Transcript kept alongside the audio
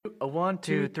A 1,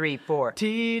 2, 3, 4.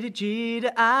 T to G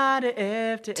to I to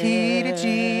F to T to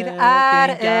G to I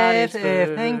to F to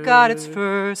F. Thank God it's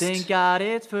first. Thank God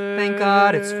it's first. Thank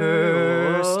God it's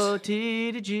first. Oh,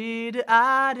 T to G to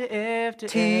I to F to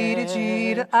T to F.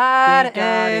 G to I Thank to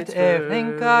God F it's to F.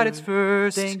 Thank God it's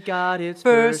first. Thank God it's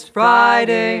First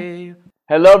Friday.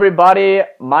 Hello, everybody.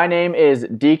 My name is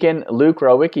Deacon Luke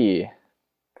Rawicki.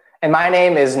 And my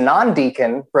name is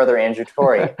non-deacon, Brother Andrew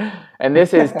Torrey. And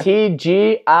this is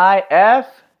TGIF.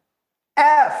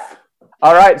 F!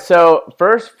 All right, so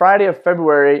first Friday of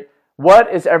February.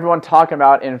 What is everyone talking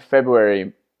about in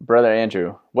February, Brother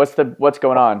Andrew? What's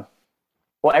going on?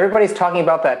 Well, everybody's talking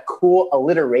about that cool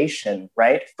alliteration,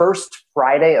 right? First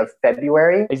Friday of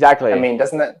February. Exactly. I mean,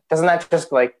 doesn't that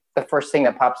just like the first thing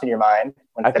that pops in your mind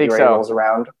when February rolls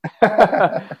around?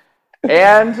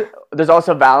 And there's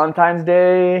also Valentine's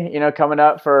Day, coming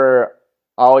up for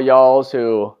all y'alls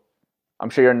who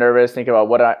I'm sure you're nervous, thinking about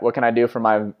what can I do for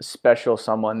my special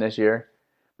someone this year.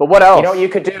 But what else? You know what you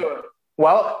could do?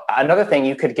 Well, another thing,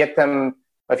 you could get them,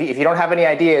 if you don't have any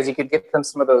ideas, you could get them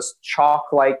some of those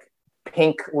chalk-like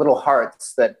pink little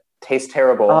hearts that taste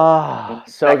terrible. Oh,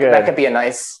 so good. That could be a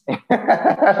nice...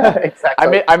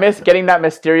 Exactly. I miss getting that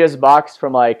mysterious box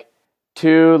from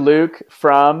to Luke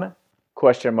from... ?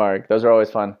 Those are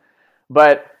always fun.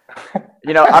 But,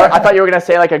 I thought you were going to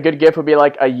say a good gift would be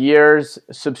a year's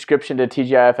subscription to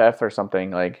TGIF or something.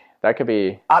 That could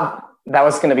be... that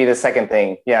was going to be the second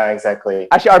thing. Yeah, exactly.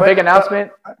 Actually, our big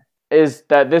announcement is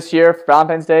that this year, for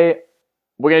Valentine's Day,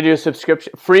 we're going to do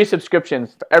free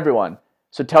subscriptions for everyone.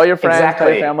 So tell your friends, tell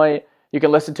your family, you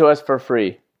can listen to us for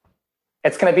free.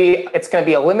 It's going to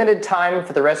be a limited time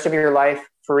for the rest of your life,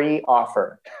 free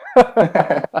offer.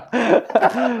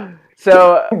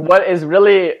 So what is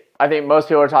really, I think most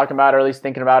people are talking about, or at least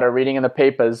thinking about, or reading in the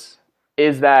papers,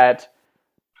 is that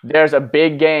there's a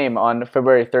big game on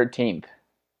February 13th.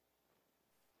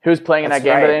 Who's playing in that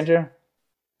game, Brother Andrew?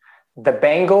 The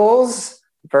Bengals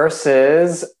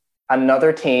versus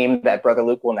another team that Brother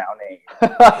Luke will now name.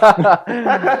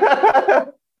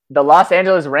 The Los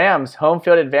Angeles Rams, home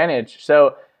field advantage.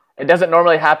 So it doesn't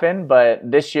normally happen, but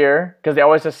this year, because they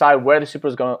always decide where the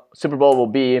Super Bowl will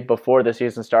be before the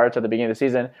season starts or the beginning of the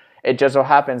season, it just so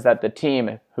happens that the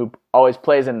team who always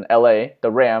plays in LA, the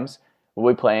Rams,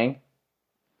 will be playing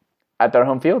at their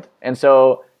home field. And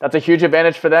so that's a huge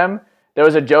advantage for them. There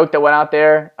was a joke that went out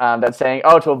there that's saying,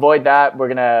 to avoid that, we're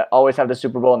going to always have the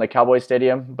Super Bowl in the Cowboys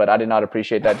Stadium, but I did not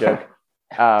appreciate that joke.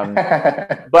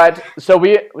 But so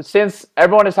since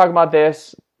everyone is talking about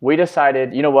this, we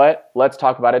decided, you know what? Let's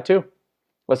talk about it too.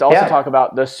 Let's also talk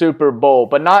about the Super Bowl,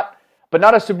 but not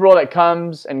a Super Bowl that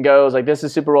comes and goes this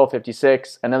is Super Bowl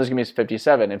 56, and then there's going to be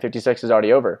 57, and 56 is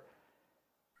already over.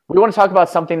 We want to talk about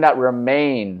something that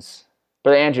remains.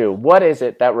 Brother Andrew, what is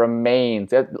it that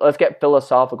remains? Let's get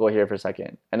philosophical here for a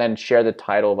second, and then share the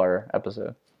title of our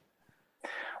episode.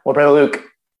 Well, Brother Luke,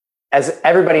 as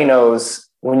everybody knows,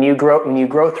 when you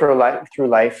grow through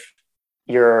life,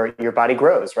 your body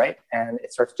grows, right? And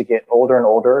it starts to get older and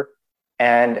older,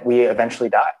 and we eventually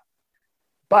die.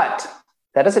 But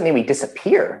that doesn't mean we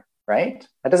disappear, right?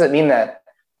 That doesn't mean that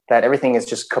everything is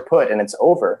just kaput and it's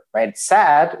over, right? It's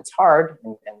sad, it's hard,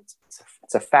 and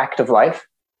it's a fact of life.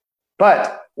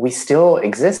 But we still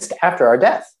exist after our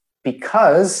death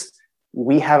because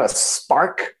we have a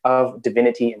spark of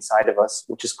divinity inside of us,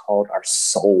 which is called our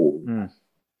soul. Mm.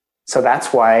 So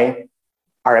that's why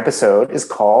our episode is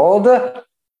called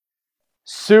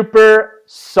Super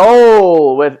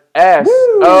Soul with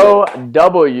SOWL.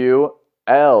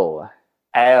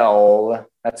 L.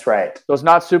 That's right. So it's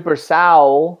not Super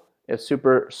Sal, it's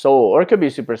Super Soul. Or it could be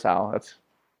Super Sal. That's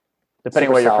depending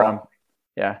Super where you're Sal. from.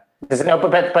 Yeah.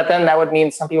 But then that would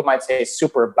mean some people might say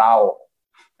Super Bowel.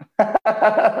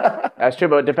 That's true,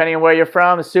 but depending on where you're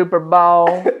from, Super Bowl.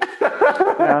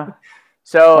 Yeah.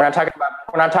 So we're not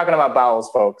talking about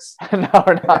bowels, folks. No,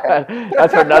 we're not.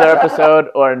 That's for another episode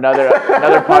or another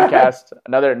podcast,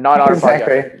 not our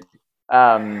podcast.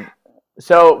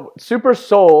 So Super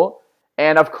Soul,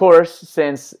 and of course,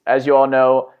 since as you all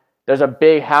know, there's a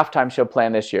big halftime show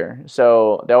planned this year.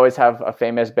 So they always have a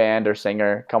famous band or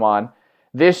singer come on.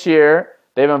 This year,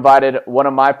 they've invited one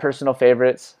of my personal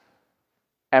favorites,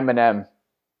 Eminem.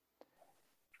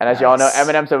 And as you all know,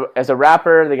 Eminem's as a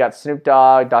rapper. They got Snoop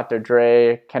Dogg, Dr.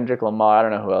 Dre, Kendrick Lamar. I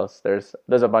don't know who else. There's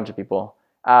a bunch of people.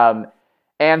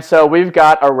 And so we've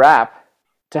got a rap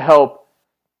to help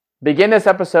begin this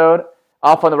episode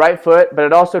off on the right foot, but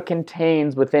it also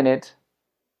contains within it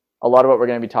a lot of what we're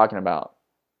going to be talking about.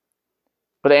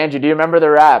 But Andrew, do you remember the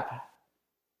rap?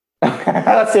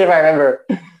 Let's see if I remember.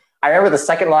 I remember the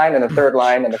second line and the third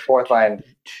line and the fourth line.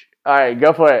 All right,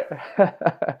 go for it.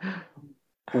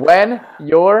 When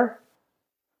you're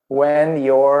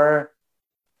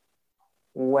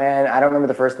when I don't remember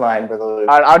the first line, Brother Luke.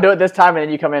 All right, I'll do it this time, and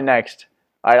then you come in next.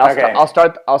 All right, Okay.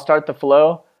 I'll start the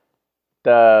flow,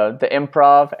 the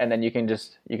improv, and then you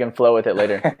can flow with it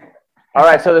later. All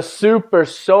right, so the super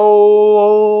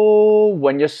soul.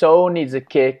 When your soul needs a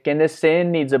kick and the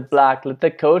sin needs a block, let the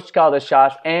coach call the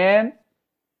shots, and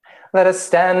Let us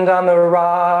stand on the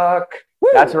rock. Woo!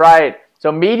 that's right.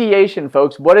 So mediation,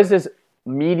 folks. What is this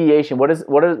mediation? What is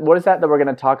that we're going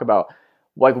to talk about?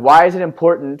 Like, why is it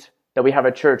important that we have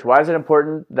a church? Why is it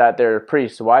important that there are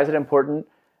priests? Why is it important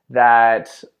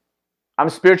that I'm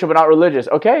spiritual but not religious?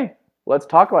 Okay, let's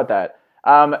talk about that.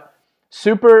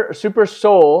 Super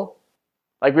soul,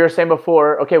 like we were saying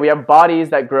before, okay, we have bodies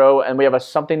that grow and we have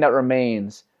something that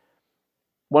remains.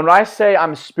 When I say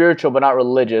I'm spiritual but not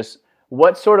religious,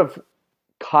 what sort of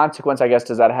consequence, I guess,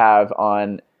 does that have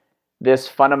on this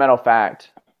fundamental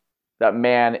fact that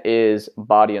man is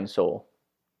body and soul?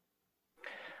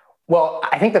 Well,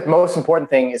 I think the most important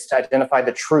thing is to identify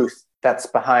the truth that's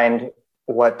behind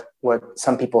what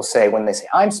some people say when they say,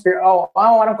 I'm spiritual.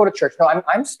 Oh, I don't go to church. No,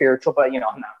 I'm spiritual, but, I'm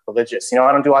not religious.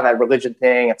 I don't do all that religion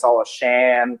thing. It's all a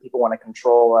sham. People want to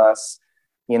control us.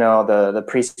 The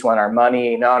priests want our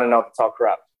money. No, it's all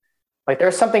corrupt. Like,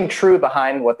 there's something true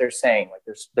behind what they're saying. Like,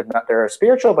 they're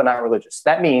spiritual, but not religious.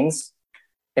 That means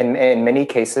in many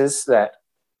cases that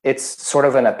it's sort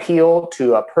of an appeal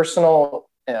to a personal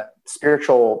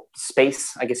spiritual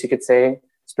space, I guess you could say,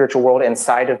 spiritual world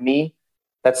inside of me.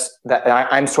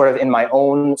 I'm sort of in my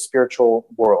own spiritual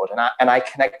world, and I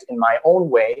connect in my own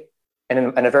way,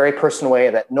 and in a very personal way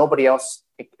that nobody else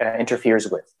interferes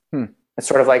with. It's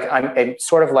sort of like I'm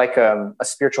sort of like a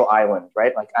spiritual island,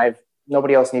 right? Like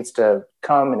nobody else needs to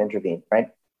come and intervene, right?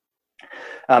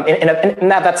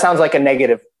 And that sounds like a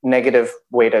negative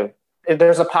way to.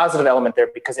 There's a positive element there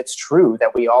because it's true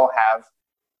that we all have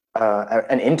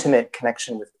an intimate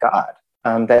connection with God,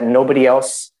 that nobody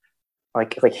else.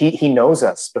 Like he knows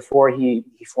us before we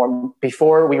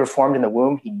were formed in the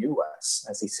womb. He knew us,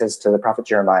 as he says to the prophet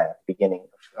Jeremiah at the beginning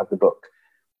of the book.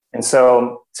 And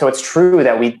so it's true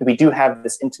that we do have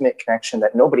this intimate connection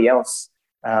that nobody else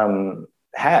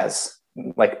has,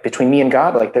 like between me and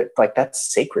God. Like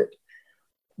that's sacred.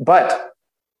 But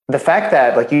the fact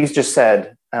that, like you just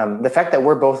said, the fact that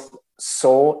we're both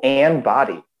soul and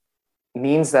body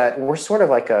means that we're sort of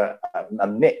like a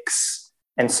mix.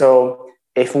 And so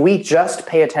if we just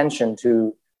pay attention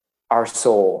to our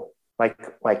soul, like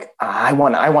I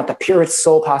want the purest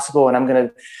soul possible, and I'm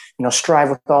gonna, strive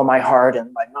with all my heart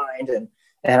and my mind,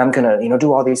 and I'm gonna,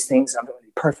 do all these things. I'm gonna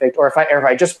be perfect. Or if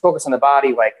I just focus on the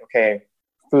body, like, okay,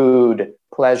 food,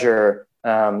 pleasure,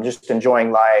 just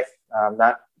enjoying life,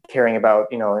 not caring about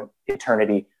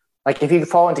eternity. Like, if you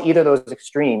fall into either of those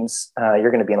extremes,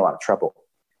 you're gonna be in a lot of trouble.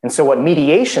 And so what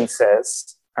mediation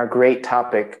says, our great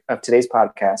topic of today's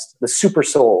podcast, the super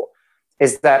soul,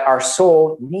 is that our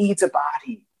soul needs a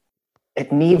body.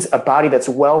 It needs a body that's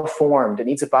well formed. It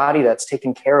needs a body that's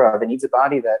taken care of. It needs a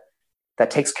body that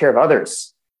takes care of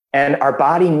others. And our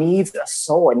body needs a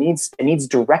soul. It needs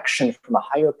direction from a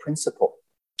higher principle,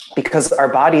 because our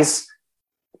bodies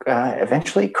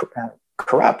eventually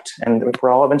corrupt, and we're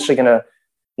all eventually going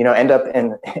to end up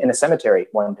in a cemetery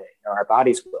one day. Our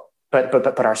bodies will,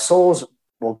 but our souls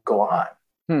will go on.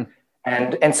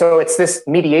 And so it's this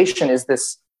mediation is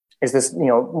this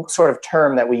sort of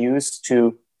term that we use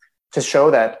to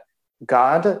show that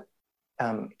God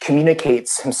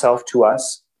communicates himself to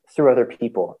us through other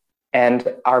people,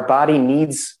 and our body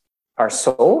needs our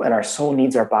soul, and our soul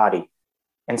needs our body.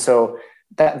 And so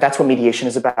that's what mediation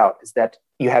is about, is that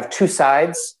you have two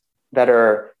sides that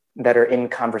are in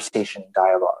conversation,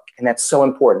 dialogue. And that's so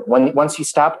important. Once you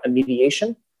stop a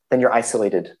mediation, then you're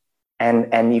isolated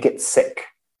and you get sick.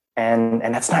 And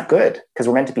that's not good, because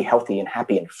we're meant to be healthy and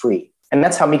happy and free. And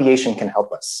that's how mediation can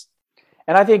help us.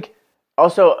 And I think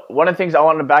also one of the things I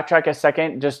want to backtrack a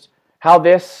second, just how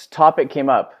this topic came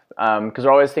up. Because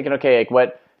we're always thinking, okay, like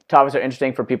what topics are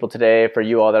interesting for people today, for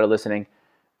you all that are listening.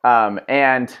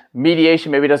 And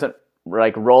mediation maybe doesn't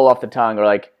like roll off the tongue, or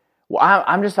like, well,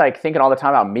 I'm just like thinking all the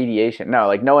time about mediation. No,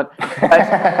 like no one,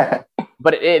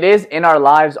 but it is in our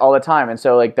lives all the time. And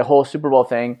so like the whole Super Bowl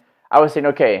thing, I was saying,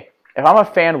 okay, if I'm a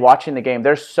fan watching the game,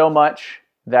 there's so much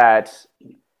that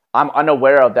I'm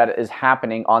unaware of that is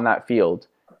happening on that field.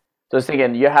 So I was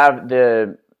thinking, you have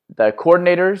the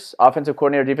coordinators, offensive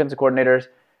coordinator, defensive coordinators,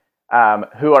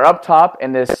 who are up top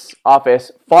in this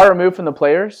office, far removed from the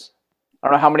players. I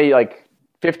don't know how many, like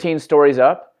 15 stories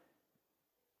up.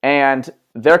 And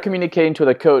they're communicating to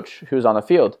the coach who's on the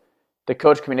field. The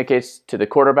coach communicates to the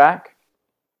quarterback.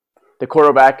 the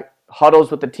quarterback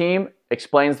huddles with the team,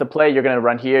 explains the play. You're going to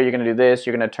run here. You're going to do this.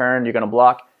 You're going to turn. You're going to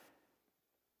block.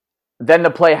 Then the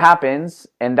play happens,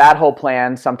 and that whole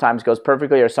plan sometimes goes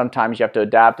perfectly, or sometimes you have to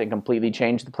adapt and completely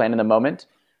change the plan in the moment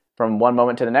from one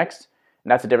moment to the next.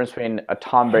 And that's the difference between a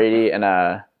Tom Brady and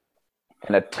a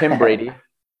Tim Brady.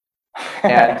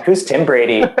 And who's Tim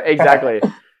Brady? Exactly.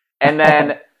 And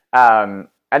then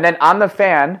I'm the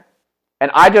fan,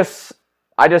 and I just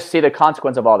see the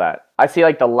consequence of all that. I see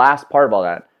like the last part of all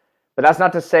that. But that's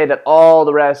not to say that all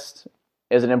the rest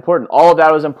isn't important. All of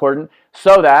that was important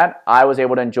so that I was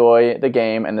able to enjoy the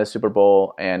game and the Super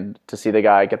Bowl and to see the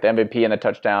guy get the MVP and the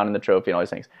touchdown and the trophy and all these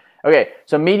things. Okay,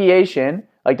 so mediation,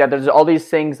 like that, there's all these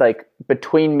things like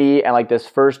between me and like this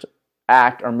first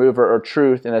act or move or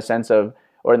truth in the sense of,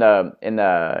 or in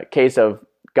the case of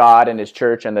God and his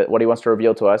church and what he wants to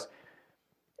reveal to us.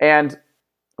 And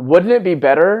wouldn't it be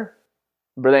better,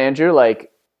 Brother Andrew, like,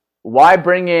 why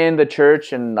bring in the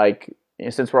church and like,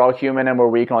 since we're all human and we're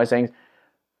weak and all these things,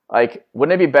 like,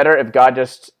 wouldn't it be better if God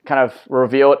just kind of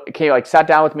revealed, like sat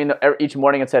down with me each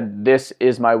morning and said, this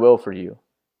is my will for you.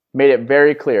 Made it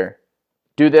very clear.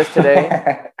 Do this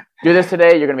today. Do this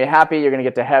today. You're going to be happy. You're going to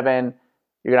get to heaven.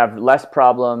 You're going to have less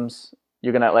problems.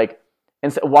 You're going to like,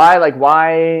 and so why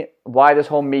this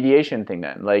whole mediation thing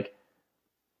then? Like,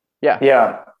 yeah.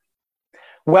 Yeah.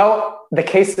 Well, the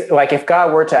case, like if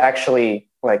God were to actually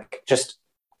like just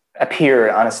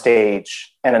appear on a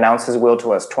stage and announce his will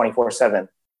to us 24/7,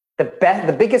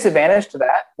 the biggest advantage to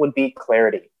that would be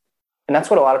clarity. And that's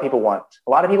what a lot of people want.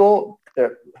 A lot of people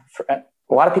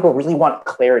really want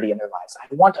clarity in their lives. I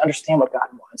want to understand what God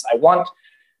wants. I want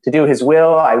to do his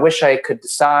will. I wish I could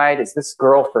decide, is this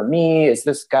girl for me? Is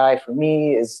this guy for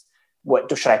me?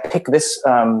 Should I pick this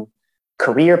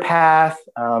career path?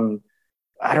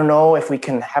 I don't know if we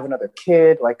can have another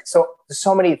kid. Like,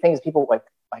 so many things people like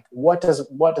what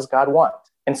does God want?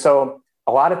 And so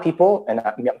a lot of people, and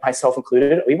myself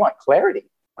included, we want clarity.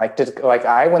 Like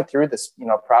I went through this,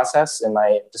 process in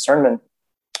my discernment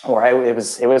where it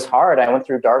was hard. I went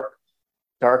through dark,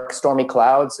 stormy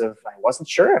clouds of, I wasn't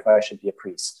sure if I should be a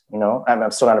priest.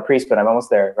 I'm still not a priest, but I'm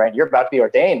almost there, right? You're about to be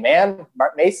ordained, man.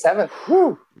 May 7th.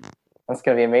 Whew. That's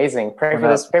going to be amazing. Pray for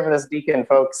this deacon,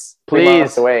 folks. Please. 3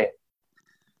 months away.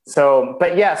 So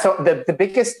the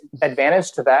biggest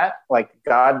advantage to that, like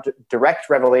God direct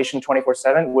revelation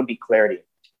 24/7, would be clarity.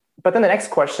 But then the next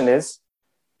question is,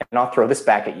 and I'll throw this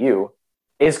back at you,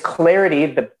 is clarity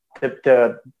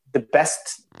the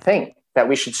best thing that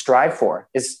we should strive for?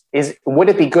 Would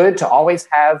it be good to always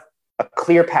have a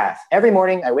clear path? Every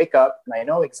morning I wake up and I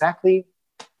know exactly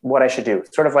what I should do.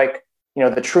 Sort of like,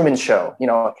 the Truman Show.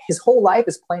 His whole life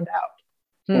is planned out.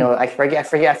 I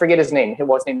forget his name. His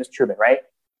name is Truman, right?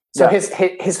 So yeah.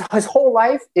 his whole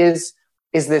life is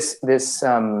this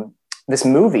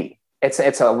movie.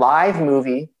 It's a live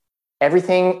movie.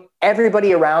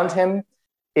 Everybody around him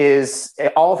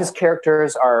all of his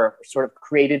characters are sort of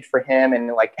created for him,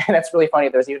 and that's really funny.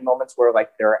 There's even moments where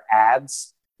like there are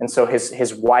ads, and so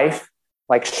his wife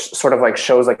sort of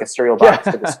shows like a cereal box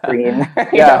to the screen.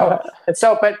 And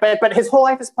so but his whole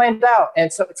life is planned out,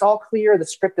 and so it's all clear. The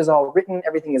script is all written.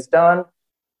 Everything is done,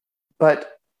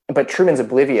 but Truman's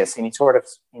oblivious, and he sort of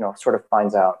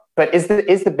finds out. But is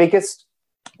the biggest?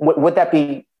 Would that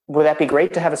be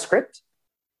great to have a script?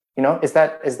 Is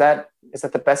that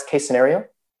the best case scenario?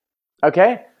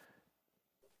 Okay.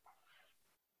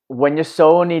 When your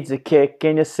soul needs a kick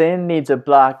and your sin needs a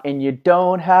block and you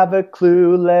don't have a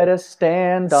clue, let us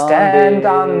stand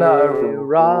on the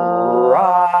rock.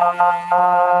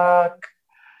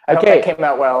 I hope that came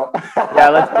out well. Yeah,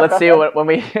 let's see when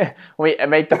we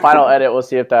make the final edit. We'll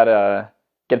see if that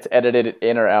gets edited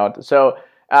in or out. So,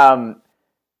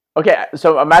 okay.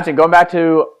 So imagine going back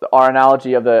to our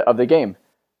analogy of the game.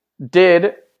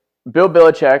 Did Bill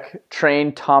Belichick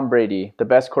train Tom Brady, the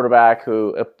best quarterback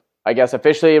who I guess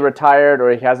officially retired,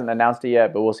 or he hasn't announced it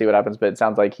yet? But we'll see what happens. But it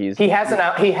sounds like he has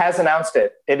announced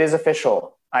it. It is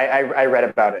official. I read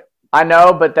about it. I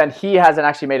know, but then he hasn't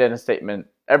actually made it a statement.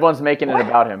 Everyone's making it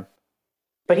about him.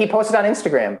 But he posted on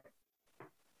Instagram.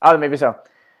 Oh, maybe so.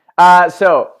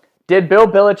 So, did Bill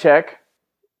Belichick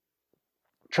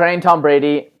train Tom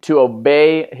Brady to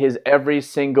obey his every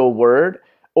single word?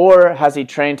 Or has he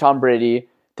trained Tom Brady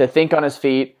to think on his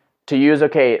feet, to use,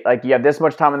 you have this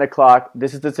much time on the clock,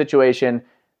 this is the situation,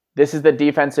 this is the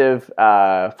defensive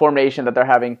formation that they're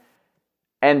having,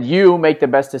 and you make the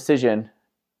best decision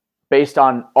based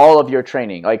on all of your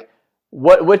training?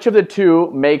 Which of the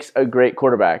two makes a great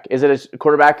quarterback? Is it a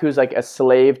quarterback who's like a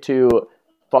slave to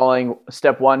following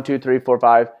step 1, 2, 3, 4,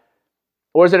 5?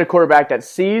 Or is it a quarterback that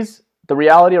sees the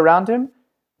reality around him,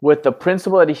 with the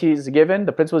principle that he's given,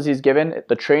 the principles he's given,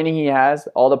 the training he has,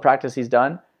 all the practice he's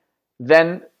done,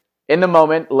 then in the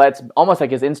moment, almost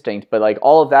like his instinct, but like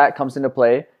all of that comes into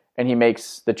play and he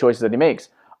makes the choices that he makes.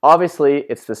 Obviously,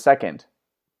 it's the second.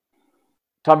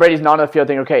 Tom Brady's not on the field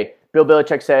thinking, okay, Bill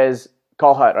Belichick says,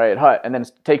 call Hut, right, Hut, and then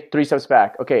take 3 steps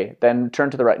back. Okay, then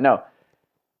turn to the right. No.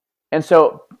 And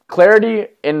so clarity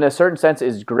in a certain sense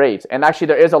is great. And actually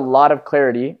there is a lot of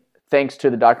clarity thanks to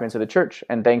the documents of the church,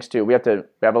 and thanks to we have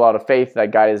a lot of faith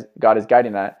that God is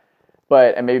guiding that.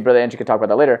 And maybe Brother Andrew can talk about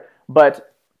that later.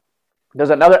 But there's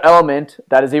another element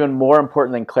that is even more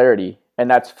important than clarity,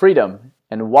 and that's freedom.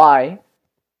 And why?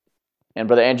 And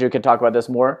Brother Andrew can talk about this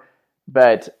more.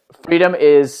 But freedom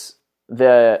is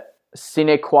the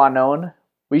sine qua non.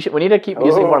 We need to keep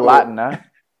using more Latin, huh?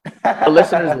 Our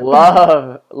listeners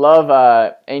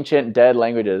love ancient dead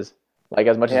languages like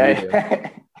as much as we do.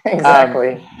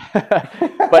 Exactly.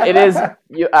 But it is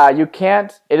you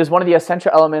can't. It is one of the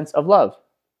essential elements of love.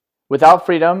 Without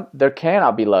freedom, there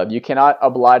cannot be love. You cannot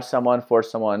oblige someone, force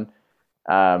someone,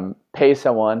 pay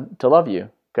someone to love you,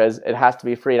 because it has to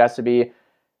be free. It has to be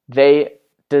they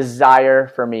desire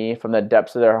for me from the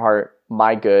depths of their heart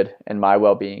my good and my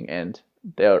well-being, and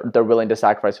they're willing to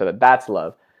sacrifice for that. That's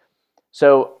love.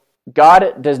 So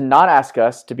God does not ask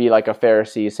us to be like a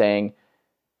Pharisee saying,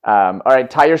 all right,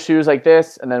 tie your shoes like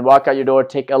this and then walk out your door,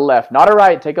 take a left, not a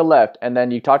right, take a left. And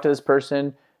then you talk to this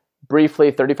person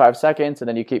briefly, 35 seconds, and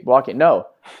then you keep walking. No,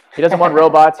 he doesn't want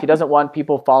robots. He doesn't want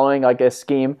people following like a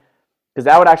scheme, because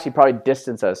that would actually probably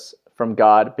distance us from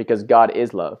God, because God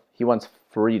is love. He wants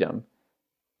freedom.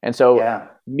 And so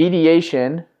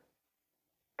mediation,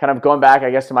 kind of going back, I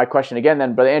guess, to my question again,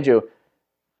 then, Brother Andrew,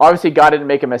 obviously God didn't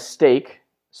make a mistake.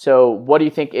 So what do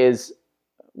you think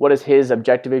what is his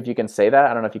objective, if you can say that?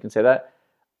 I don't know if you can say that,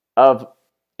 of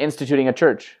instituting a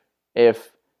church.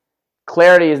 If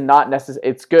clarity is not necessary,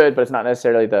 it's good, but it's not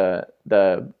necessarily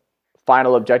the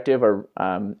final objective or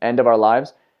end of our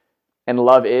lives. And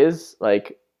love is,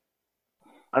 like,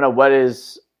 I don't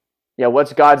know,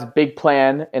 what's God's big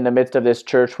plan in the midst of this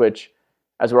church, which,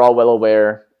 as we're all well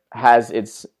aware, has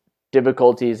its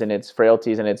difficulties and its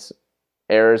frailties and its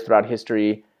errors throughout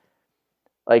history.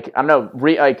 Like, I don't know,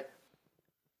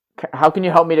 how can you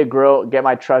help me to get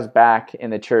my trust back in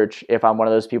the church if I'm one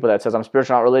of those people that says I'm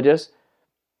spiritual, not religious?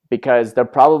 Because they've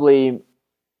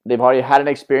already had an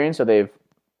experience, or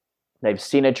they've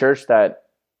seen a church that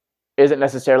isn't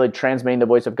necessarily transmitting the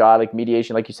voice of God. Like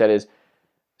mediation, like you said, is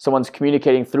someone's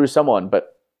communicating through someone.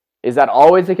 But is that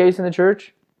always the case in the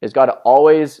church? Is God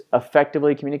always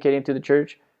effectively communicating through the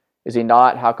church? Is he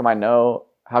not? How can I know?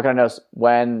 How can I know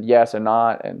when yes or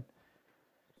not? And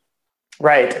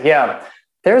right, yeah.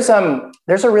 There's a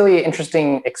really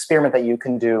interesting experiment that you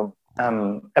can do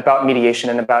about mediation,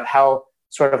 and about how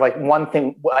sort of like one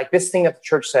thing, like this thing that the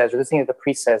church says or this thing that the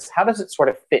priest says, how does it sort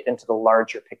of fit into the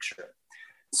larger picture?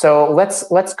 So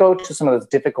let's go to some of those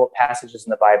difficult passages in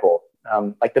the Bible.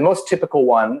 Like the most typical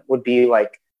one would be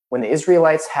like when the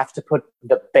Israelites have to put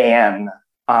the ban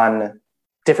on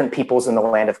different peoples in the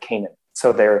land of Canaan.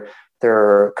 So they're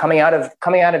coming out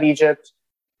of Egypt.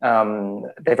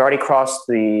 They've already crossed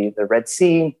the Red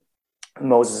Sea.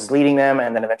 Moses is leading them,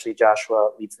 and then eventually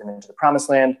Joshua leads them into the Promised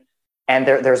Land. And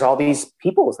there's all these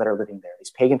peoples that are living there,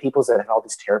 these pagan peoples that have all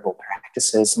these terrible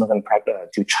practices. Some of them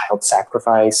do child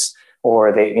sacrifice,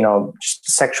 or they, just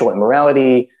sexual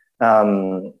immorality,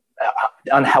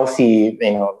 unhealthy,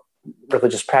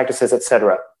 religious practices,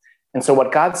 etc. And so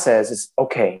what God says is,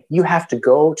 okay, you have to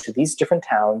go to these different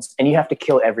towns and you have to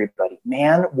kill everybody,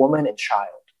 man, woman, and child.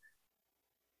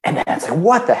 And then it's like,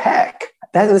 what the heck?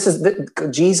 This is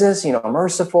Jesus,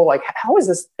 merciful. Like, how is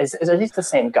this? Is this the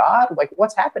same God? Like,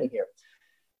 what's happening here?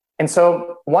 And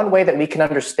so one way that we can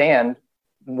understand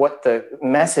what the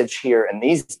message here in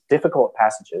these difficult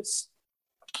passages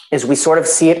is, we sort of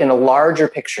see it in a larger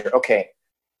picture. Okay,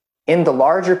 in the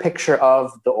larger picture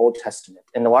of the Old Testament,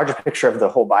 in the larger picture of the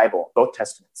whole Bible, both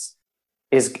Testaments,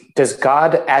 does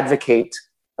God advocate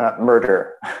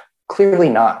murder? Clearly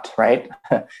not, right?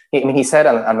 I mean, he said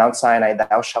on Mount Sinai,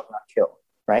 "Thou shalt not kill,"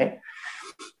 right?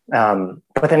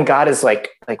 But then God is like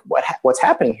what's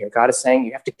happening here? God is saying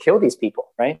you have to kill these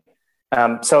people, right?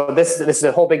 So this is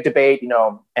a whole big debate,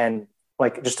 and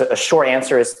like just a short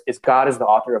answer is God is the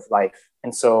author of life,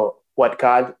 and so when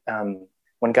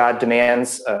God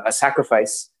demands a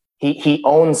sacrifice, he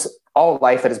owns all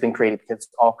life that has been created, because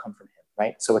it's all come from him,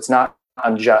 right? So it's not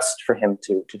unjust for him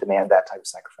to demand that type of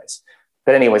sacrifice.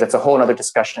 But anyways, that's a whole other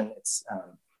discussion.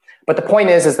 But the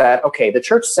point is that, okay, the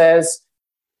church says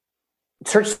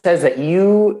that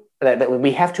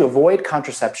we have to avoid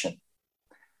contraception.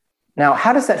 Now,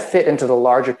 how does that fit into the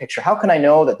larger picture? How can I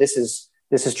know that this is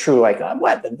this is true. Like,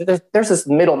 what? There's this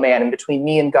middleman in between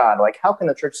me and God. Like, how can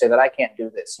the church say that I can't do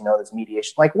this? This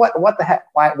mediation. Like, what the heck?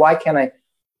 Why can't I?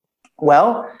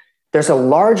 Well, there's a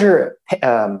larger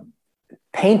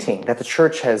painting that the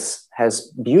church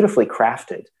has beautifully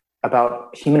crafted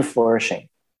about human flourishing.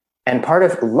 And part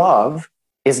of love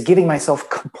is giving myself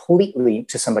completely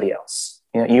to somebody else.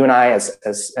 You and I,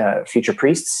 as future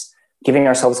priests, giving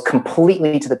ourselves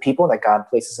completely to the people that God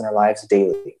places in our lives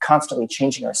daily, constantly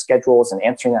changing our schedules and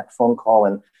answering that phone call,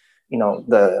 and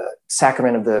the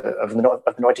sacrament of the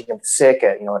anointing of the sick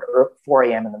at 4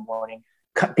 a.m. in the morning,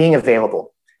 being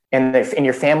available. And if in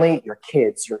your family, your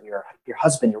kids, your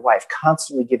husband, your wife,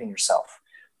 constantly giving yourself.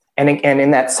 And in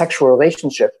that sexual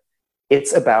relationship,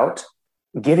 it's about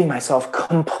giving myself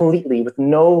completely with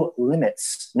no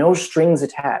limits, no strings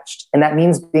attached. And that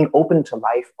means being open to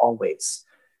life always.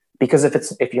 Because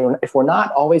if we're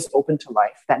not always open to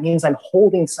life, that means I'm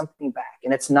holding something back,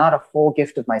 and it's not a full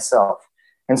gift of myself.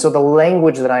 And so the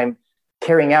language that I'm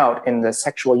carrying out in the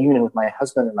sexual union with my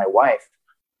husband and my wife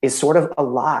is sort of a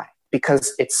lie,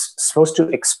 because it's supposed to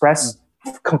express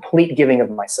complete giving of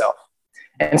myself.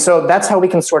 And so that's how we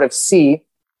can sort of see,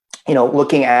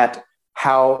 looking at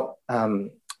how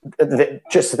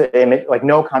just the image, like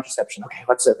no contraception. Okay,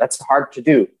 that's hard to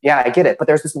do. Yeah, I get it. But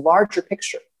there's this larger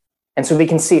picture. And so we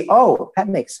can see, oh, that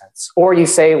makes sense. Or you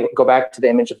say, go back to the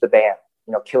image of the band,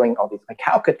 killing all these. Like,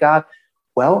 how could God?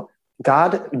 Well,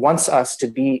 God wants us to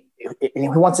be, he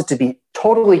wants it to be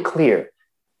totally clear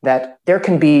that there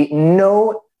can be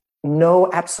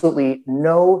absolutely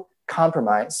no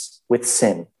compromise with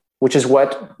sin, which is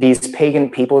what these pagan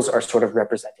peoples are sort of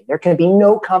representing. There can be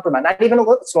no compromise, not even a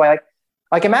little. So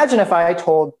imagine if I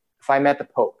met the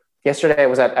Pope. Yesterday I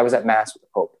was at Mass with the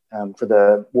Pope for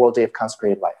the World Day of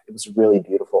Consecrated Life. It was really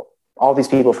beautiful. All these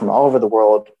people from all over the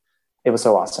world. It was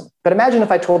so awesome. But imagine if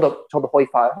I told the Holy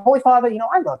Father,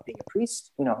 I love being a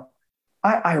priest.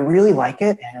 I really like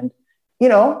it, and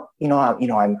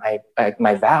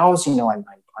my vows.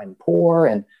 I'm poor,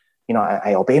 and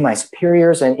I obey my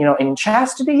superiors, and in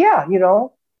chastity, yeah,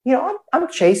 I'm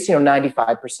chaste,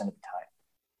 95% of the time,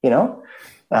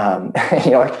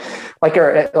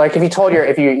 like if you told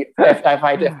if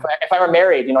I were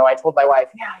married, I told my wife,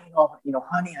 yeah,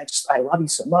 honey, I love you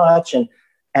so much,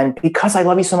 and because I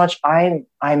love you so much,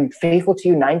 I'm faithful to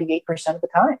you 98% of the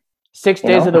time. 6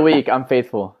 days of the week, I'm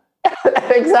faithful.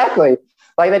 Exactly.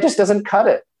 Like, that just doesn't cut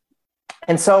it.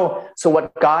 And so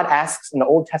what God asks in the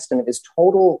Old Testament is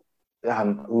total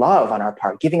love on our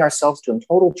part, giving ourselves to him,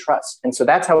 total trust. And so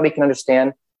that's how we can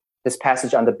understand this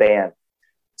passage on the band.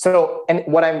 So,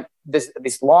 and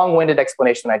this long-winded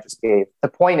explanation I just gave, the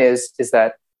point is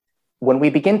that when we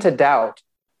begin to doubt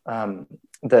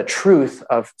the truth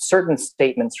of certain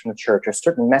statements from the church, or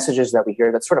certain messages that we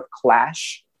hear that sort of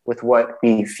clash with what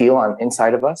we feel on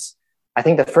inside of us, I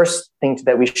think the first thing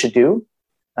that we should do,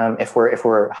 if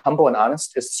we're humble and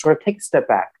honest, is to sort of take a step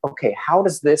back. Okay, how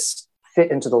does this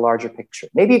fit into the larger picture?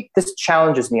 Maybe this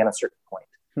challenges me on a certain point,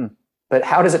 but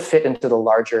how does it fit into the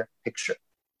larger picture?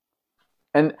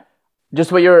 And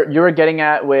just what you were getting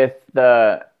at with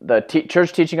the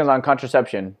church teaching on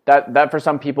contraception, that for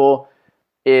some people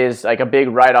is like a big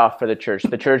write-off for the church.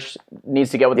 The church needs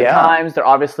to get with the times. They're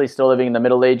obviously still living in the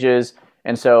Middle Ages,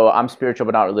 and so I'm spiritual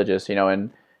but not religious,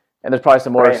 and there's probably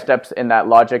some more steps in that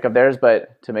logic of theirs,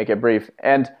 but to make it brief.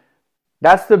 And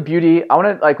that's the beauty. I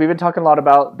want to, we've been talking a lot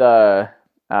about the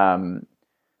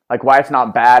why it's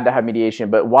not bad to have mediation,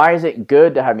 but why is it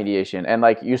good to have mediation? And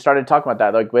you started talking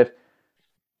about that, with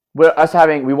us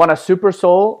we want a super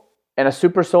soul, and a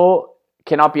super soul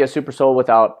cannot be a super soul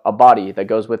without a body that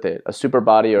goes with it, a super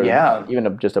body, or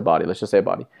even just a body. Let's just say a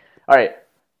body. All right.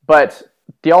 But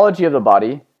theology of the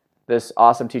body, this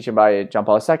awesome teaching by John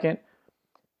Paul II,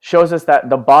 shows us that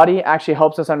the body actually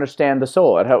helps us understand the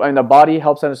soul. And the body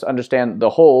helps us understand the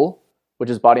whole, which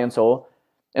is body and soul.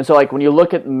 And so when you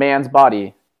look at man's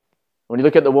body, when you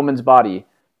look at the woman's body,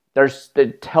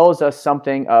 it tells us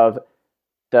something of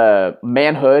the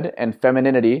manhood and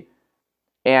femininity,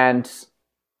 and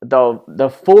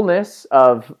the fullness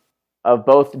of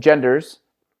both genders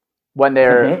when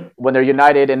they're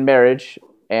united in marriage,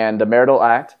 and the marital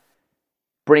act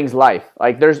brings life.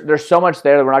 There's so much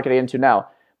there that we're not going to get into now,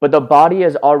 but the body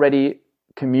is already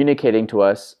communicating to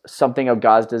us something of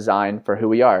God's design for who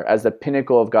we are as the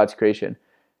pinnacle of God's creation.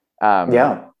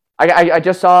 I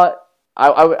just saw.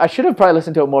 I should have probably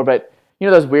listened to it more, but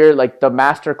those weird, the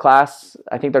master class,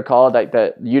 I think they're called,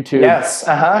 the YouTube. Yes.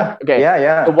 Okay.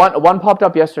 Yeah. The one popped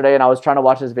up yesterday, and I was trying to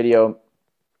watch this video,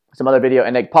 some other video,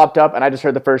 and it popped up, and I just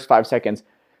heard the first 5 seconds.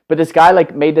 But this guy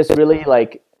made this really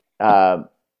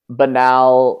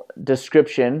banal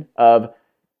description of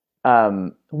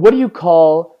what do you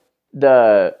call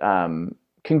the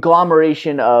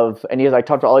conglomeration of, and he's like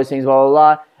talked about all these things, blah,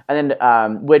 blah, blah, and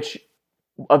then which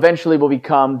eventually will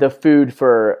become the food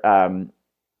for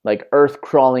like earth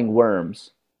crawling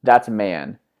worms. That's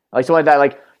man. Like something like that.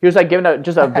 Like he was like giving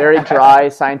just a very dry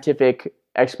scientific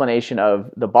explanation of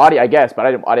the body, I guess, but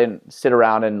I didn't sit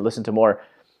around and listen to more.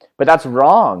 But that's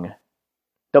wrong.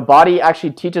 The body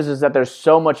actually teaches us that there's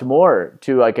so much more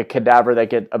to like a cadaver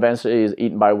that eventually is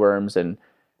eaten by worms and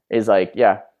is like,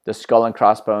 yeah, the skull and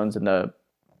crossbones in the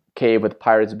cave with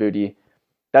pirates' booty.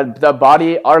 That the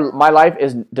body, my life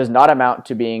does not amount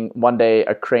to being one day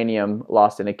a cranium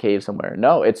lost in a cave somewhere.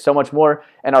 No, it's so much more,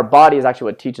 and our body is actually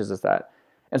what teaches us that.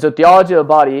 And so theology of the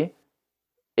body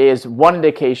is one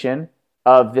indication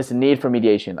of this need for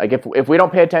mediation. Like if we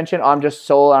don't pay attention, I'm just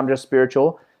soul, I'm just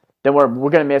spiritual, then we're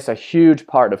going to miss a huge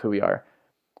part of who we are.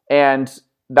 And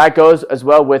that goes as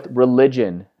well with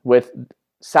religion, with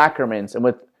sacraments, and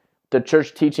with the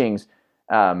church teachings.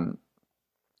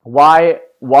 Why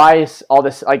is all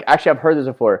this, like, actually I've heard this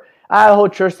before. The whole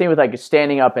church thing with like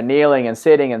standing up and kneeling and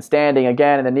sitting and standing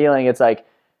again and then kneeling, it's like,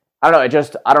 I don't know,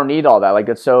 I don't need all that. Like,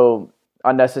 it's so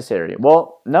unnecessary.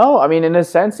 Well, no, I mean, in a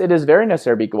sense, it is very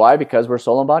necessary. Why? Because we're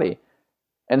soul and body.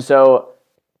 And so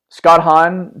Scott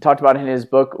Hahn talked about in his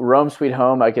book, Rome Sweet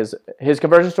Home, like his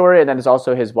conversion story, and then it's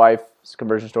also his wife's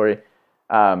conversion story.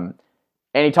 And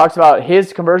he talks about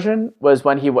his conversion was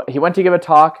when he went to give a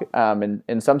talk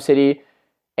in some city,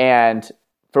 and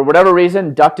for whatever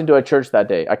reason, ducked into a church that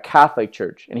day, a Catholic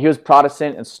church. And he was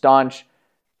Protestant and staunch.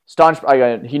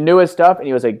 He knew his stuff, and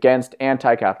he was against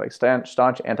anti-Catholic,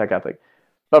 staunch anti-Catholic.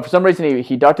 But for some reason,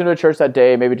 he ducked into a church that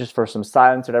day, maybe just for some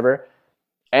silence or whatever.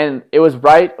 And it was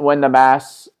right when the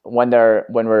Mass, when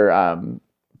we're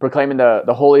proclaiming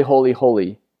the holy, holy,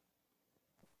 holy.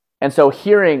 And so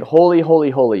hearing holy, holy,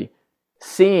 holy,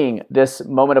 seeing this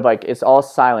moment of like, it's all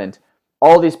silent.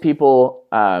 All these people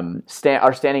are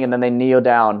standing, and then they kneel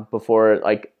down before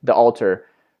like the altar,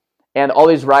 and all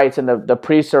these rites, and the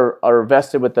priests are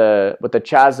vested with the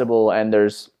chasuble, and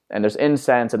there's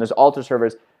incense, and there's altar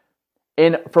servers.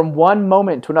 And from one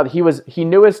moment to another, he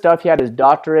knew his stuff. He had his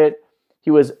doctorate. He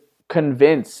was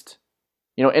convinced,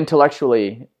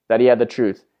 intellectually, that he had the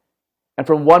truth. And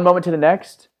from one moment to the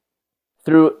next,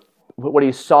 through what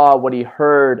he saw, what he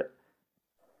heard,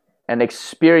 and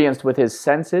experienced with his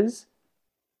senses,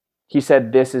 he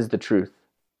said, this is the truth.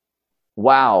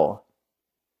 Wow.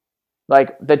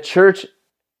 Like, the church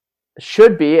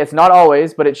should be, it's not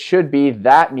always, but it should be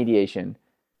that mediation.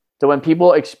 So when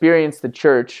people experience the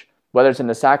church, whether it's in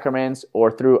the sacraments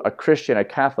or through a Christian, a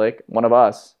Catholic, one of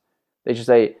us, they should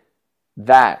say,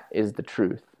 that is the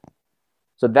truth.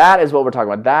 So that is what we're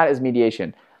talking about. That is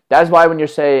mediation. That is why when you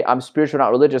say, I'm spiritual,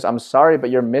 not religious, I'm sorry, but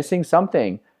you're missing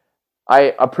something.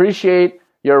 I appreciate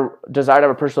your desire to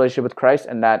have a personal relationship with Christ,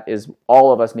 and that is,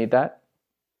 all of us need that.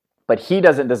 But he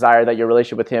doesn't desire that your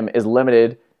relationship with him is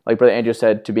limited, like Brother Andrew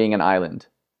said, to being an island.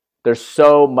 There's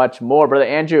so much more. Brother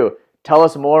Andrew, tell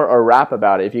us more or rap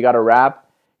about it. If you got a rap,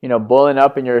 boiling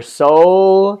up in your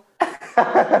soul.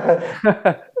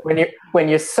 When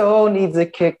your soul needs a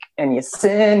kick and your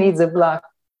sin needs a block,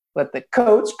 let the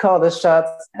coach call the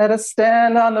shots at a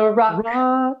stand on the rock.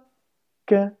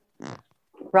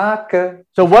 Rocker.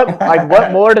 So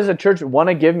what more does the church want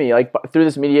to give me, like through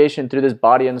this mediation, through this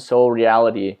body and soul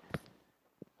reality?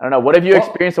 I don't know. What have you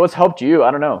experienced? What's helped you?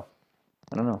 I don't know.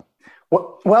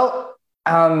 Well,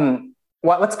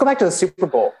 let's go back to the Super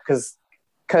Bowl because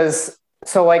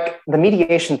so like the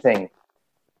mediation thing.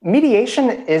 Mediation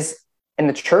is in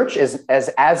the church is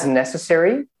as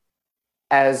necessary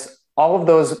as all of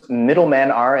those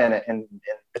middlemen are in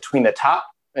between the top.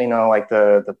 Like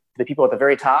the people at the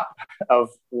very top of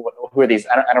who are these?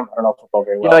 I don't know football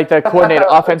very well. Like the coordinator,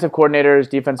 offensive coordinators,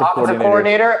 defensive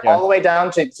coordinator, yeah. All the way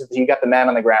down to you got the man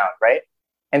on the ground, right?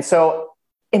 And so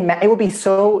it would be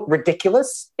so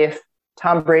ridiculous if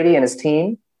Tom Brady and his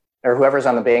team, or whoever's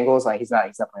on the Bengals, like he's not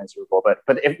playing the Super Bowl,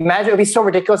 but imagine it would be so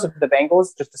ridiculous if the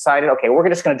Bengals just decided, okay, we're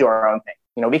just going to do our own thing.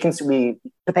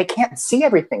 But they can't see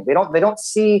everything. They don't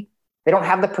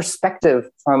have the perspective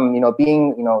from,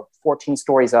 being, 14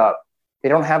 stories up.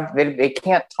 They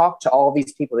can't talk to all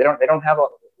these people. They don't have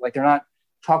they're not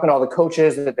talking to all the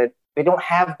coaches. They don't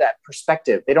have that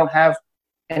perspective. They don't have,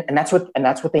 and that's what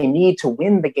they need to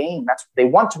win the game. They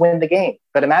want to win the game.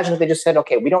 But imagine if they just said,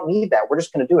 okay, we don't need that. We're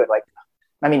just going to do it. Like,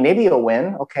 I mean, maybe you'll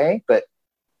win. Okay. But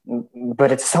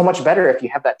it's so much better if you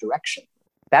have that direction.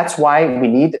 That's why we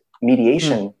need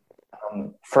mediation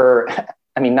for,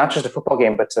 I mean, not just a football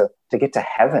game, but to get to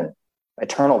heaven,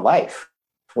 eternal life.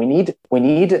 We need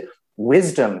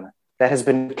wisdom that has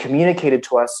been communicated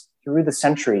to us through the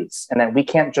centuries, and that we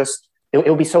can't just, it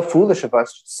would be so foolish of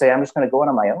us to say, I'm just going to go out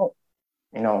on my own.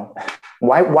 You know,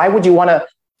 why would you want to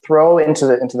throw into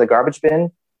the garbage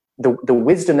bin the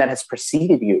wisdom that has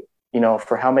preceded you, you know,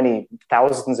 for how many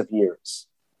thousands of years?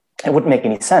 It wouldn't make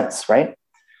any sense, right?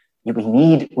 We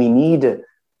need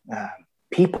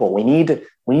people. We need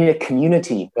a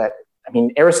community that, I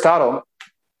mean, Aristotle,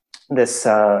 this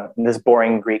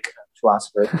boring Greek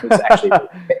philosopher, who's actually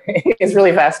is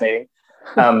really fascinating.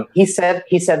 He said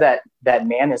that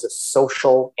man is a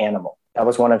social animal. That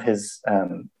was one of his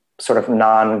sort of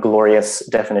non-glorious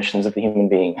definitions of the human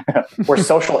being. We're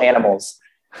social animals,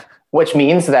 which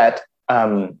means that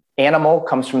animal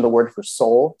comes from the word for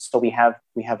soul. So we have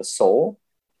a soul,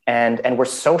 and we're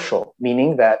social,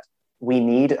 meaning that we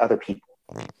need other people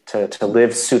to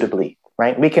live suitably,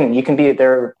 right?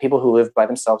 There are people who live by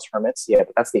themselves, hermits, yeah,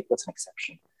 but that's an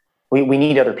exception. We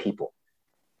need other people.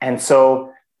 And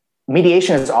so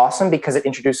mediation is awesome because it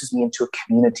introduces me into a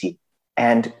community,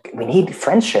 and we need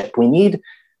friendship. We need,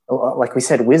 like we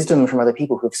said, wisdom from other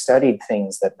people who have studied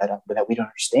things that we don't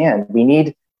understand. We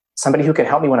need somebody who can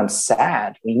help me when I'm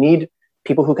sad. We need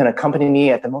people who can accompany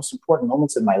me at the most important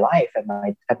moments of my life,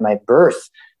 at my birth,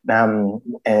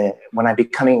 when I'm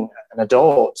becoming an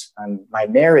adult, my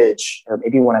marriage, or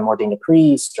maybe when I'm ordained a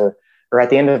priest, or at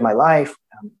the end of my life.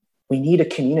 We need a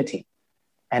community,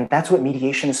 and that's what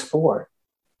mediation is for.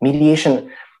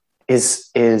 Mediation is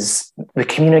the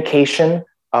communication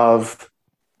of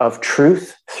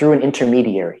truth through an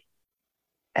intermediary,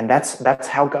 and that's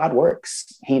how God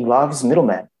works. He loves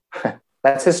middlemen.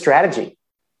 That's his strategy.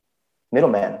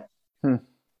 Middlemen.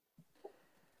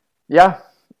 Yeah,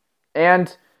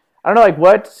 and I don't know, I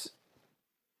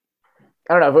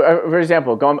don't know. For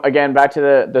example, going again back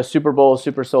to the Super Bowl,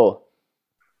 Super Soul.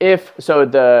 I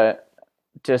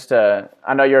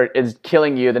know it's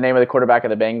killing you, the name of the quarterback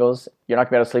of the Bengals. You're not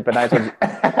gonna be able to sleep at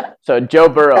night. So Joe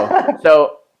Burrow.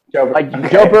 So Joe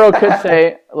Burrow could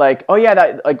say like, oh yeah,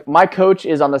 that like my coach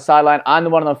is on the sideline, I'm the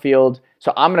one on the field,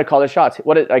 so I'm gonna call the shots.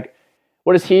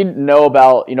 What does he know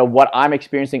about, you know, what I'm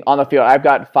experiencing on the field? I've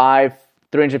got 5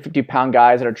 350-pound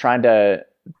guys that are trying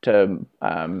to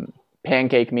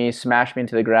pancake me, smash me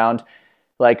into the ground,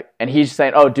 and he's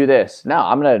saying, oh, do this. No,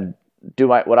 I'm gonna do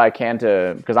what I can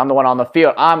because I'm the one on the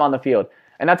field. I'm on the field.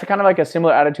 And that's kind of like a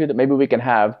similar attitude that maybe we can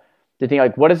have, to think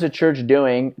like, what is the church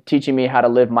doing, teaching me how to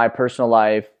live my personal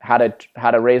life, how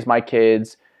to raise my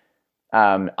kids.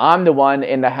 I'm the one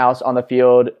in the house on the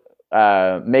field,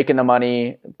 making the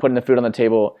money, putting the food on the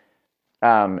table.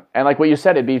 And like what you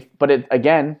said,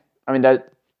 again, I mean,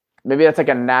 that maybe that's like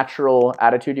a natural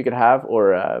attitude you could have,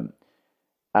 or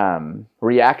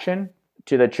reaction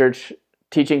to the church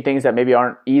teaching things that maybe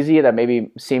aren't easy, that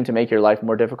maybe seem to make your life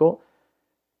more difficult.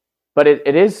 But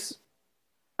it is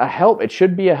a help. It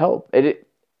should be a help.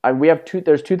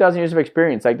 There's 2,000 years of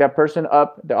experience. Like that person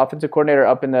the offensive coordinator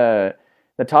up in the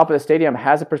top of the stadium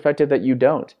has a perspective that you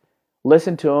don't.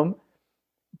 Listen to him.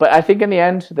 But I think in the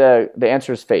end, the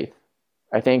answer is faith.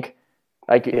 I think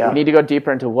we need to go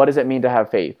deeper into what does it mean to have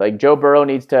faith. Like Joe Burrow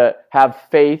needs to have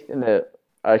faith in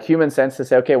a human sense to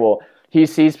say, okay, well, he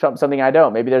sees something I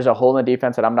don't. Maybe there's a hole in the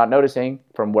defense that I'm not noticing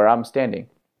from where I'm standing.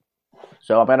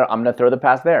 So I'm gonna throw the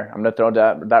pass there. I'm gonna throw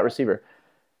that receiver.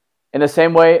 In the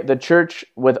same way, the church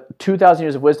with 2,000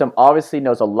 years of wisdom obviously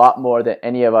knows a lot more than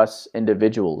any of us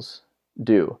individuals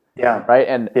do. Yeah. Right.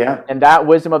 And that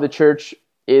wisdom of the church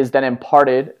is then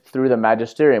imparted through the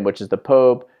magisterium, which is the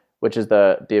Pope, which is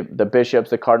the bishops,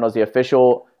 the cardinals. The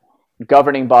official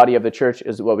governing body of the church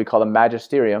is what we call the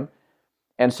magisterium.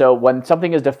 And so when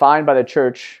something is defined by the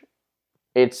church,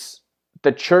 it's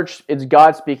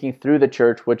God speaking through the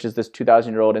church, which is this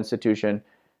 2,000-year-old institution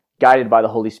guided by the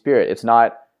Holy Spirit. It's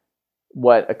not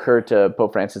what occurred to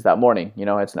Pope Francis that morning, you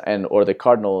know, or the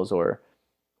cardinals,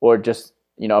 or just,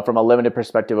 you know, from a limited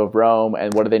perspective of Rome,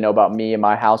 and what do they know about me and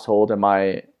my household and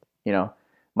my, you know,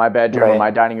 my bedroom, right, or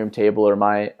my dining room table, or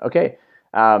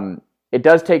it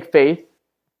does take faith,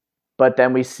 but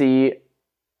then we see,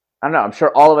 I don't know, I'm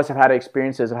sure all of us have had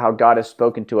experiences of how God has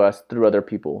spoken to us through other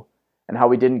people, and how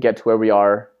we didn't get to where we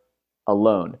are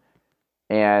alone.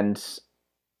 And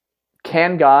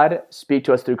can God speak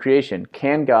to us through creation?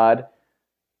 Can God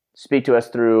speak to us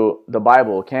through the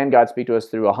Bible? Can God speak to us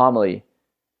through a homily?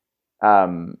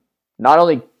 Not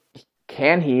only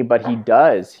can he, but he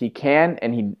does. He can,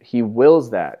 and he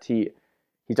wills that. He's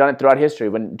done it throughout history.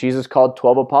 When Jesus called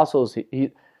 12 apostles,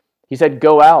 he said,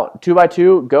 go out, 2 by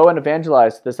 2, go and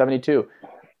evangelize the 72.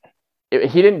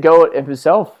 He didn't go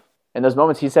himself in those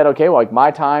moments. He said, okay, well, like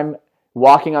my time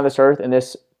walking on this earth in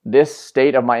this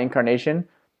state of my incarnation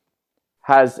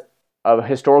has a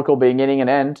historical beginning and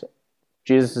end.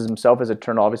 Jesus himself is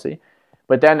eternal, obviously.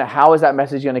 But then how is that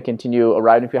message going to continue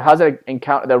arriving to you? How's that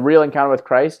encounter, the real encounter with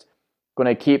Christ, going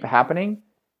to keep happening?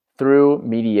 Through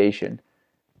mediation.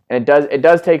 And it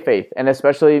does take faith. And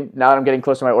especially now that I'm getting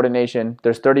close to my ordination,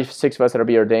 there's 36 of us that will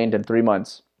be ordained in 3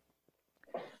 months.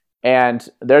 And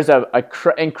there's a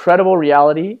incredible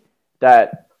reality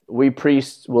that we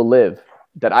priests will live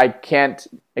that I can't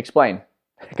explain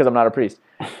because I'm not a priest.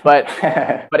 But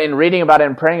in reading about it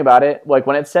and praying about it, like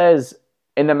when it says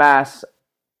in the Mass,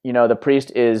 the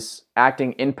priest is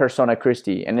acting in persona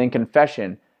Christi, and in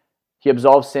confession, he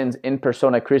absolves sins in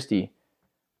persona Christi.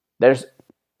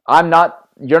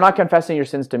 You're not confessing your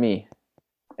sins to me,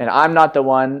 and I'm not the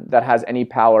one that has any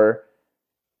power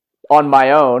on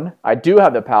my own. I do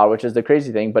have the power, which is the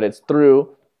crazy thing, but it's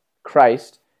through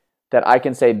Christ that I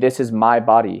can say, this is my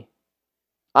body.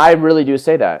 I really do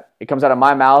say that. It comes out of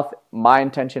my mouth, my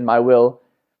intention, my will,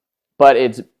 but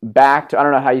it's backed, I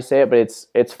don't know how you say it, but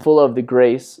it's full of the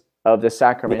grace of the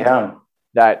sacrament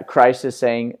that Christ is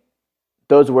saying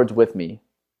those words with me,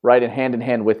 right? And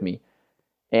hand with me.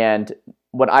 And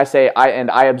when I say,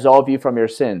 I absolve you from your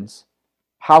sins,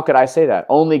 how could I say that?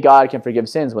 Only God can forgive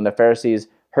sins. When the Pharisees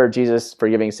heard Jesus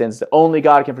forgiving sins, only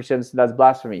God can forgive sins. That's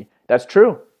blasphemy. That's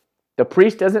true. The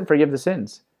priest doesn't forgive the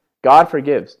sins. God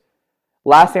forgives.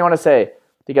 Last thing I want to say,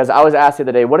 because I was asked the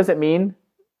other day, what does it mean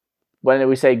when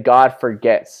we say God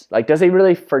forgets? Like, does he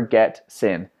really forget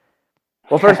sin?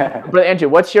 Well, first, Brother Andrew,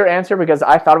 what's your answer? Because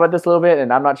I thought about this a little bit,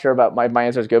 and I'm not sure about my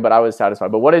answer is good, but I was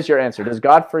satisfied. But what is your answer? Does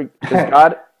God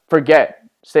forget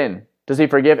sin? Does he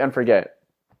forgive and forget?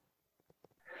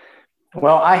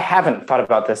 Well, I haven't thought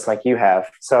about this like you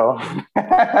have. So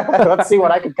let's see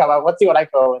what I could come up. Let's see what I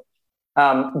go with.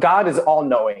 God is all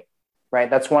knowing, right?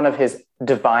 That's one of his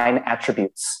divine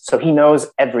attributes. So he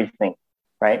knows everything,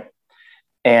 right?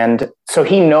 And so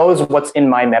he knows what's in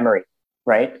my memory,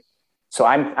 right? So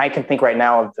I can think right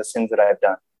now of the sins that I've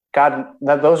done. God,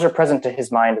 those are present to his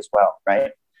mind as well,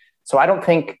 right? So I don't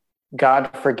think God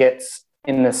forgets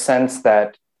in the sense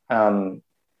that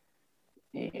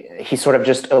he sort of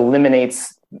just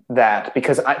eliminates that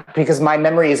because my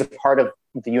memory is a part of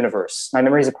the universe. My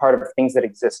memory is a part of things that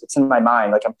exist. It's in my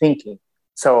mind, like I'm thinking.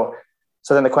 So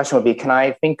then the question would be, can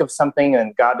I think of something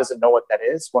and God doesn't know what that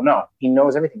is? Well, no, he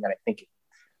knows everything that I'm thinking.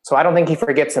 So I don't think he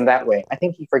forgets in that way. I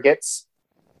think he forgets.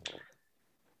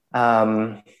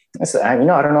 I don't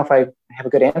know if I have a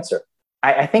good answer.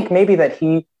 I think maybe that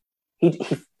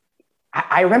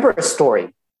I remember a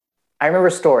story.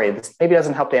 This maybe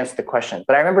doesn't help to answer the question,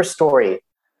 but I remember a story.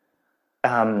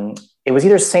 It was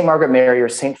either St. Margaret Mary or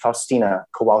St. Faustina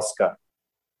Kowalska,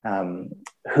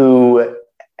 who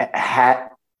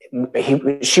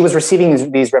she was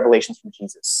receiving these revelations from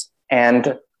Jesus,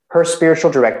 and her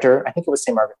spiritual director, I think it was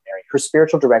St. Margaret Mary, her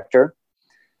spiritual director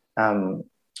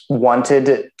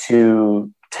wanted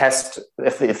to test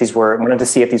wanted to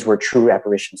see if these were true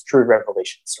apparitions, true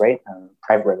revelations, right?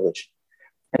 Private revelation.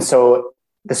 And so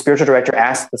the spiritual director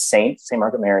asked the St.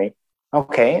 Margaret Mary,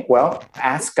 okay, well,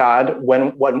 ask God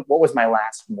what was my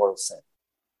last mortal sin?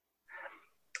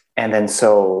 And then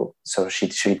so she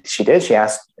did. She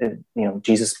asked,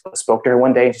 Jesus spoke to her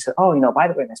one day and she said, oh, by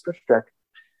the way, my spiritual director.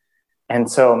 And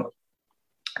so,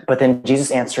 but then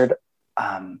Jesus answered,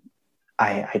 I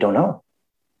don't know.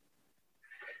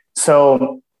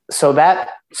 So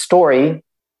that story,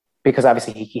 because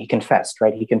obviously he confessed,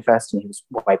 right? He confessed and he was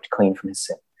wiped clean from his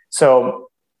sin. So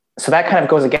that kind of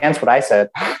goes against what I said,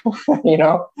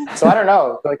 So I don't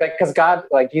know, because God,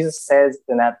 Jesus says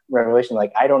in that revelation,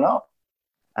 I don't know.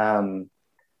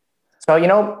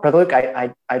 Brother Luke,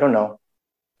 I don't know.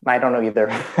 I don't know either.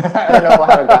 I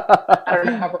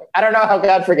don't know how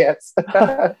God forgets.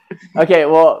 Okay,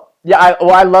 well, yeah,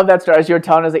 I love that story. As you were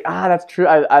telling us, that's true.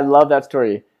 I love that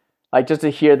story. Just to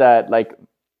hear that,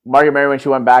 Margaret Mary, when she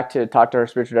went back to talk to her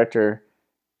spiritual director,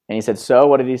 and he said, so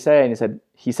what did he say? And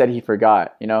he said he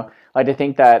forgot, to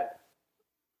think that,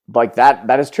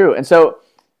 that is true. And so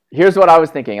here's what I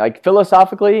was thinking,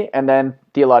 philosophically and then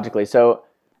theologically. So,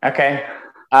 okay.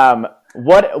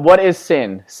 What is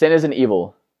sin? Sin is an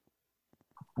evil.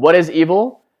 What is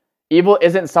evil? Evil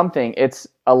isn't something, it's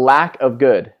a lack of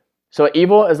good. So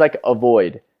evil is like a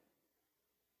void.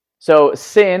 So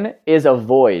sin is a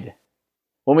void.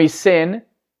 When we sin,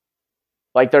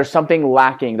 there's something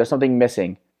lacking, there's something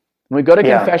missing. When we go to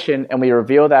confession and we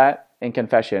reveal that in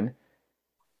confession,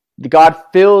 God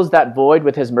fills that void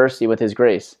with his mercy, with his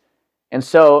grace. And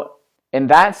so in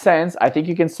that sense, I think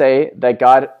you can say that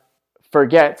God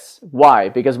forgets. Why?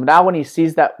 Because now when he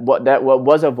sees that what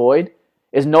was a void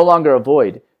is no longer a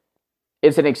void.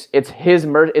 It's his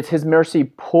mercy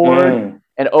poured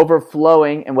and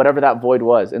overflowing in whatever that void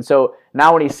was. And so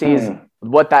now when he sees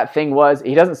what that thing was,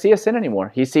 he doesn't see a sin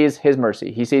anymore. He sees his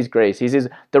mercy. He sees grace. He sees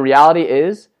the reality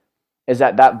is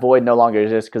that void no longer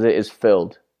exists because it is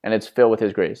filled, and it's filled with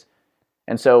his grace.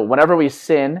 And so whenever we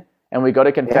sin and we go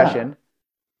to confession,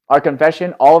 our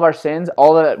confession, all of our sins,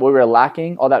 all that we were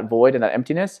lacking, all that void and that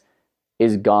emptiness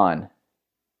is gone.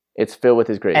 It's filled with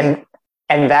his grace.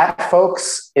 And that,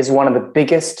 folks, is one of the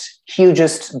biggest,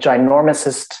 hugest,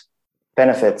 ginormousest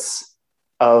benefits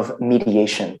of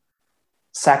mediation,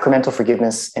 sacramental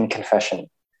forgiveness and confession.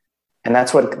 And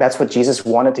that's what Jesus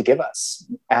wanted to give us.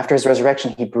 After his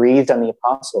resurrection, he breathed on the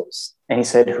apostles and he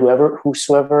said,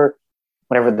 whosoever,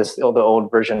 whatever the old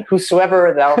version,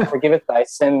 whosoever thou forgiveth thy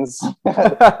sins,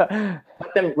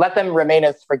 let them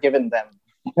remaineth forgiven them.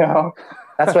 You know,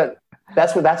 that's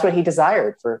what he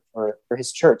desired for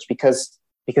his church, because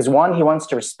one, he wants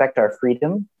to respect our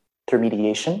freedom through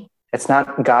mediation. It's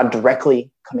not God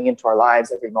directly coming into our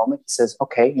lives every moment. He says,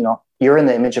 okay, you know, you're in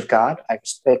the image of God. I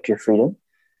respect your freedom.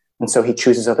 And so he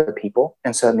chooses other people.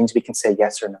 And so it means we can say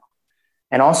yes or no.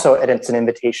 And also it's an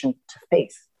invitation to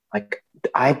faith. Like,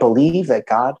 I believe that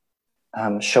God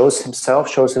shows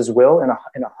his will in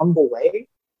a humble way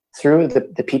through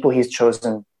the people he's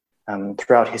chosen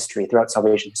throughout history, throughout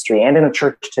salvation history, and in the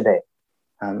church today.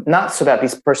 Not so that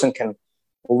this person can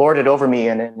lord it over me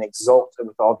and exult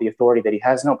with all the authority that he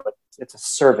has. No, but it's a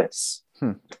service.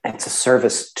 It's a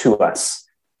service to us.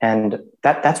 And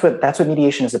that's what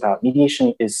mediation is about.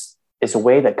 Mediation is a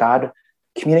way that God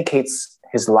communicates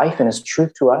his life and his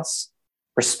truth to us,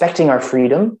 respecting our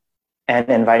freedom and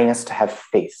inviting us to have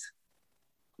faith.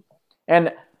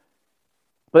 But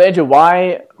Andrew,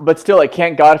 but still, like,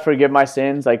 can't God forgive my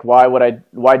sins? Like, why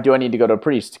do I need to go to a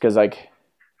priest? Because, like,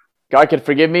 God could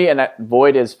forgive me and that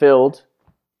void is filled.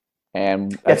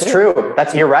 And that's true.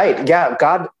 You're right. Yeah.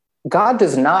 God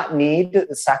does not need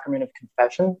the sacrament of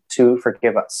confession to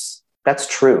forgive us. That's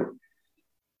true.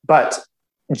 But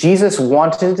Jesus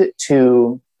wanted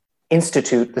to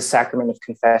institute the sacrament of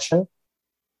confession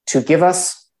to give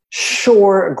us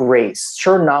sure grace,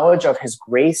 sure knowledge of his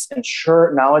grace, and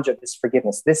sure knowledge of his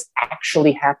forgiveness. This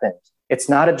actually happened. It's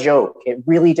not a joke. It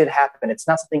really did happen. It's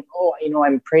not something,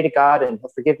 I pray to God and he'll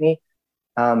forgive me.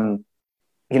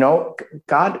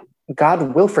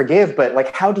 God will forgive, but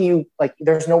like, how do you, like,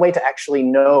 there's no way to actually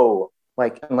know,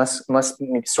 like, unless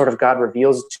sort of God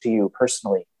reveals it to you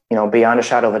personally, beyond a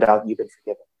shadow of a doubt, you've been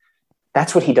forgiven.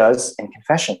 That's what he does in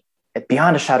confession,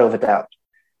 beyond a shadow of a doubt.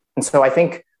 And so I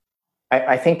think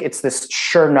it's this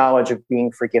sure knowledge of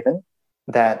being forgiven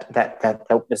that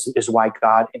is why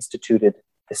God instituted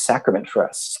the sacrament for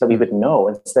us, so that we would know,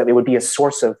 and so that it would be a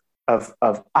source of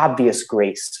obvious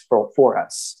grace for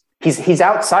us. He's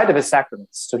outside of his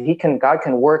sacraments, so God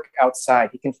can work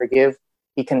outside. He can forgive.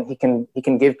 He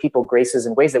can give people graces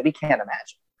in ways that we can't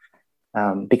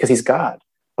imagine, because he's God.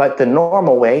 But the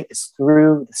normal way is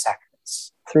through the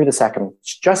sacraments. Through the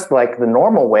sacraments, just like the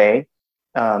normal way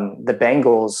the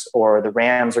Bengals or the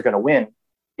Rams are going to win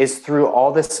is through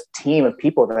all this team of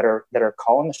people that are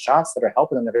calling the shots, that are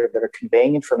helping them, that are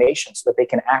conveying information so that they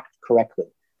can act correctly.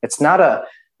 It's not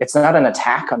an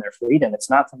attack on their freedom. It's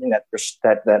not something that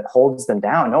holds them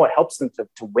down. No, it helps them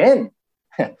to win.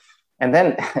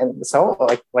 and so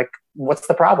like what's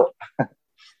the problem?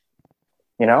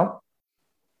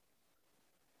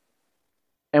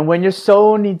 And when your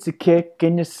soul needs a kick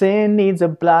and your sin needs a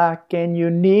block and you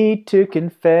need to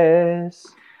confess,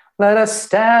 let us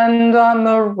stand on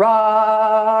the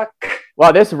rock.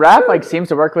 Wow, this rap seems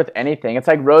to work with anything. It's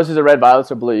like roses are red,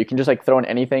 violets are blue. You can just throw in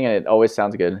anything and it always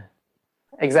sounds good.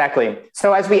 Exactly.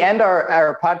 So as we end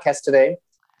our podcast today,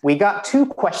 we got 2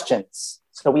 questions.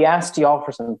 So we asked y'all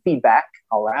for some feedback,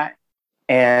 all right?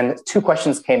 And 2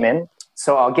 questions came in.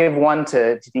 So I'll give one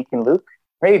to Deacon Luke,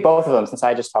 maybe both of them, since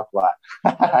I just talked a lot.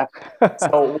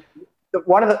 So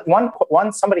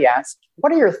somebody asked,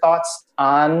 what are your thoughts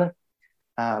on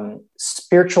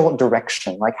spiritual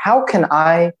direction? Like, how can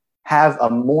I have a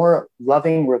more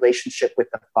loving relationship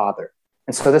with the Father?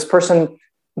 And so this person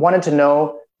wanted to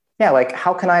know,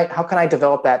 how can I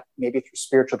develop that maybe through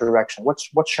spiritual direction?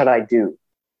 What should I do?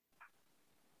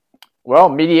 Well,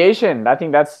 mediation. I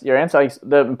think that's your answer.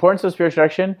 The importance of spiritual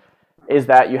direction is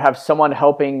that you have someone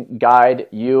helping guide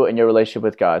you in your relationship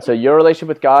with God. So your relationship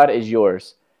with God is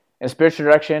yours. And spiritual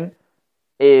direction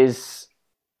is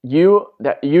you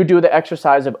do the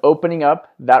exercise of opening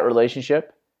up that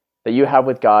relationship that you have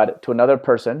with God to another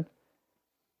person.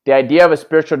 The idea of a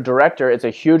spiritual director is a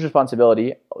huge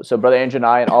responsibility. So Brother Andrew and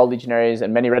I and all legionaries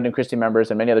and many Red New Christian members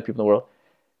and many other people in the world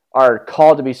are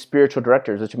called to be spiritual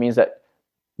directors, which means that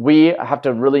we have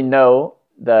to really know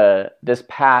this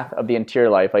path of the interior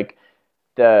life. Like,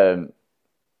 the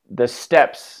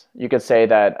steps, you could say,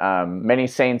 that many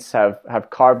saints have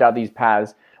carved out these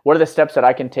paths. What are the steps that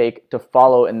I can take to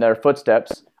follow in their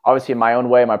footsteps, obviously in my own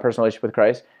way, my personal relationship with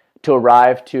Christ, to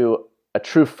arrive to a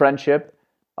true friendship,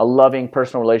 a loving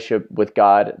personal relationship with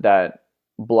God that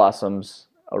blossoms,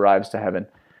 arrives to heaven.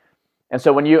 And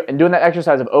so in doing that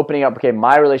exercise of opening up, okay,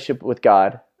 my relationship with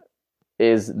God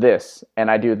is this,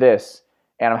 and I do this,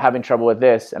 and I'm having trouble with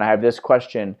this, and I have this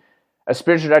question. A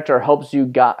spiritual director helps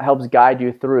guide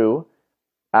you through,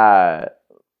 parts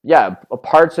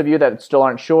of you that still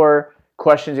aren't sure,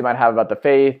 questions you might have about the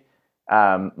faith,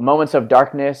 moments of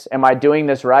darkness. Am I doing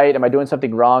this right? Am I doing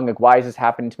something wrong? Like, why is this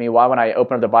happening to me? Why, when I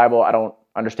open up the Bible, I don't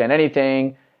understand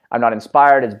anything? I'm not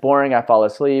inspired. It's boring. I fall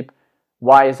asleep.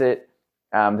 Why is it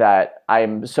that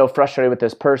I'm so frustrated with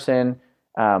this person?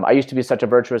 I used to be such a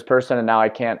virtuous person, and now I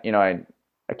can't.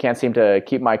 I can't seem to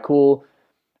keep my cool.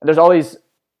 And there's all these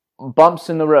bumps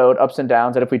in the road, ups and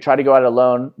downs, that if we try to go at it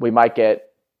alone, we might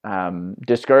get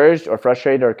discouraged or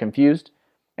frustrated or confused.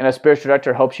 And a spiritual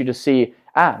director helps you to see,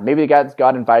 maybe God's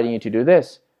God inviting you to do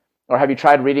this. Or have you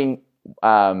tried reading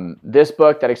this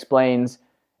book that explains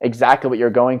exactly what you're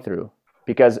going through?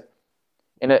 Because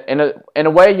in a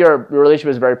way, your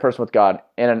relationship is very personal with God.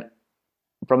 And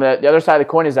from the other side of the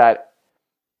coin is that,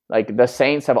 like, the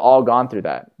saints have all gone through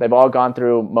that. They've all gone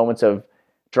through moments of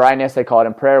dryness, they call it,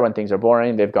 in prayer, when things are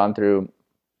boring. They've gone through,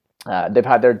 they've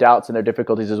had their doubts and their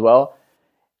difficulties as well.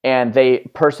 And they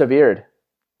persevered.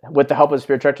 With the help of the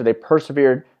spiritual director, they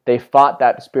persevered. They fought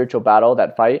that spiritual battle,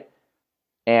 that fight,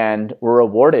 and were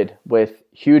rewarded with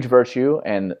huge virtue,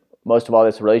 and most of all,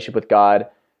 this relationship with God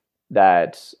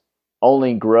that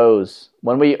only grows.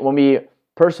 When we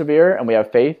persevere and we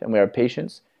have faith and we have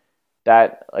patience,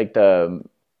 that, like, the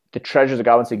treasures that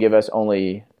God wants to give us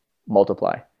only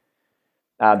multiply.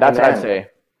 That's what I'd say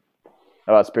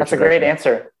about spiritual. That's a great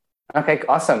answer. Okay,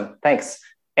 awesome. Thanks.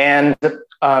 And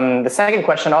the second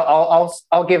question,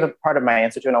 I'll give a part of my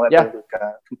answer to, and I'll let Luke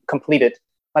complete it.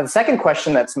 The second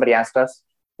question that somebody asked us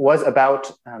was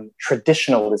about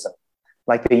traditionalism,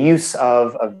 like the use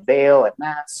of a veil at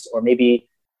Mass, or maybe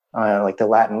like the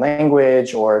Latin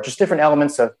language, or just different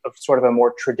elements of sort of a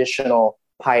more traditional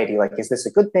piety. Like, is this a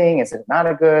good thing? Is it not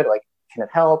a good? Like, can it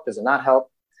help? Does it not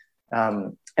help?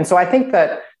 And so I think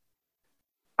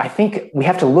we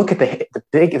have to look at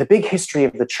the big history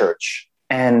of the church,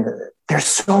 and there's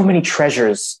so many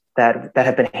treasures that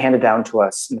have been handed down to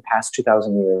us in the past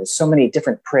 2,000 years. So many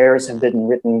different prayers have been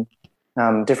written,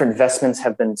 different vestments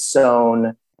have been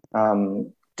sewn,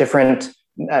 different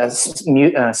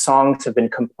songs have been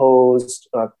composed,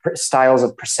 styles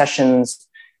of processions.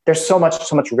 There's so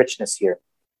much richness here.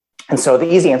 And so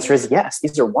the easy answer is yes,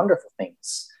 these are wonderful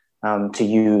things to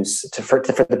use for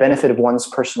the benefit of one's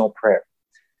personal prayer.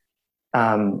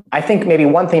 I think maybe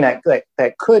one thing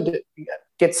that could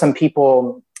get some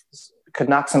people, could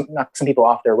knock some people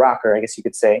off their rocker, I guess you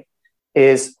could say,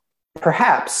 is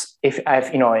perhaps if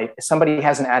somebody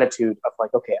has an attitude of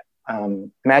like, okay,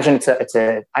 imagine it's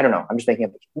a I don't know, I'm just thinking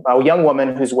of a young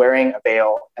woman who's wearing a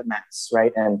veil at Mass,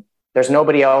 right? And there's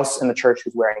nobody else in the church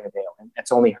who's wearing a veil, and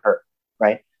it's only her,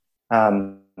 right?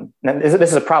 This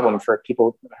is a problem for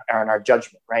people who are in our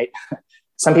judgment, right?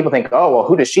 Some people think, oh, well,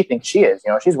 who does she think she is?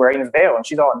 She's wearing this veil and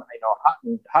she's all,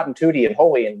 hot and tooty and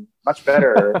holy and much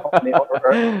better. Or,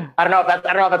 I don't know if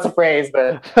that's a phrase,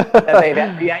 but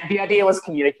the idea was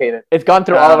communicated. It's gone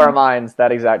through all of our minds,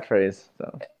 that exact phrase.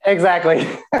 So. Exactly.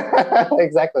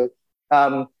 Exactly.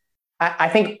 I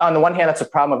think on the one hand, that's a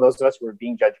problem of those of us who are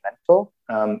being judgmental.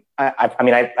 I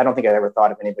don't think I ever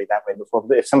thought of anybody that way before.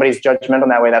 But if somebody's judgmental in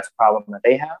that way, that's a problem that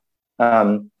they have.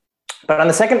 But on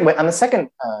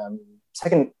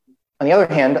the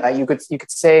other hand, you could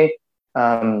say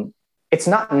it's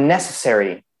not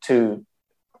necessary to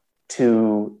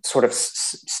sort of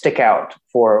stick out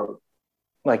for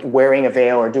like wearing a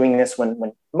veil or doing this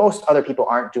when most other people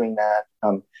aren't doing that.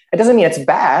 It doesn't mean it's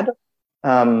bad,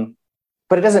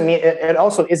 but it doesn't mean it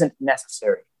also isn't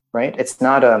necessary, right? It's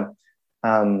not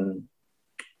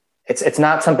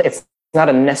it's not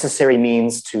a necessary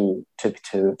means to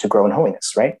grow in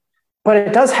holiness, right? But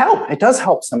it does help. It does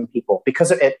help some people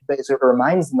because it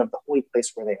reminds them of the holy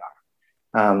place where they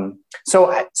are.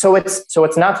 So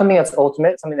it's not something that's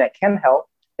ultimate. It's something that can help.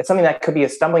 It's something that could be a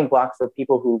stumbling block for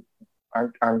people who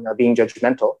are being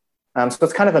judgmental. So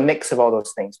it's kind of a mix of all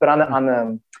those things. But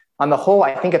on the whole,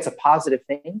 I think it's a positive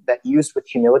thing that used with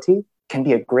humility can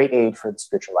be a great aid for the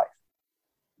spiritual life.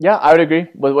 Yeah, I would agree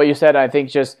with what you said. I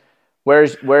think just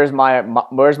where's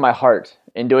my heart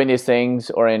in doing these things,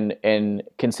 or in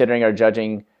considering or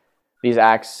judging these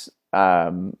acts.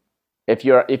 If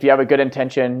you have a good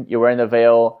intention, you're wearing the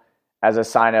veil, as a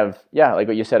sign of, like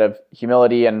what you said, of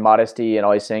humility and modesty and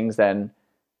all these things, then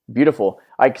beautiful.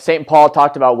 Like St. Paul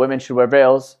talked about women should wear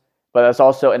veils, but that's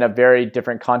also in a very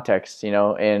different context,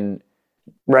 in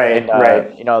Right.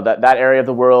 that area of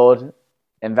the world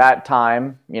in that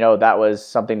time, that was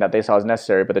something that they saw as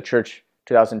necessary. But the church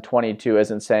 2022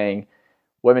 isn't saying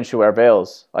women should wear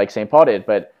veils like St. Paul did,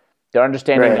 but they're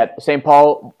understanding that St.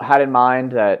 Paul had in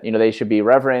mind that, they should be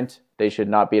reverent, they should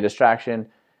not be a distraction.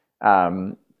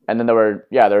 And then there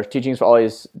were teachings for all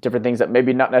these different things that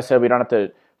maybe not necessarily we don't have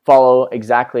to follow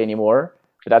exactly anymore,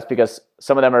 but that's because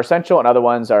some of them are essential and other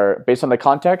ones are based on the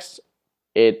context.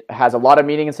 It has a lot of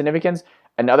meaning and significance.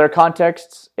 In other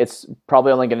contexts, it's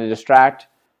probably only going to distract.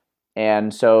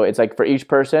 And so it's like for each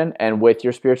person and with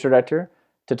your spiritual director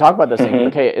to talk about those things.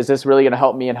 Okay, is this really going to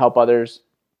help me and help others?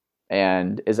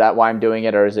 And is that why I'm doing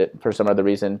it? Or is it for some other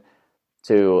reason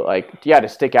to to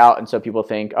stick out? And so people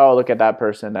think, oh, look at that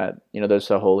person that, they're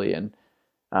so holy. And,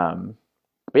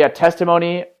 but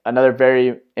testimony, another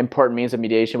very important means of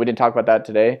mediation. We didn't talk about that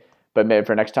today, but maybe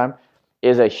for next time,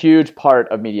 is a huge part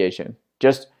of mediation.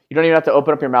 Just, you don't even have to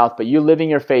open up your mouth, but you living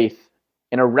your faith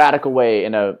in a radical way,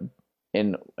 in a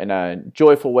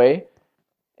joyful way,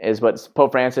 is what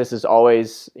Pope Francis is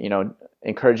always,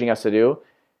 encouraging us to do,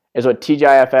 is what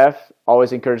TGIFF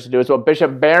always encourages to do, is what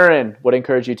Bishop Barron would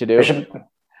encourage you to do.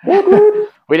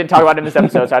 We didn't talk about it in this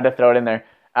episode, so I had to throw it in there.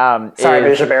 Sorry,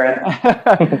 Bishop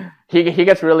Barron. he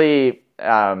gets really,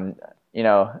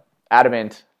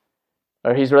 adamant,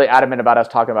 or he's really adamant about us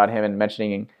talking about him and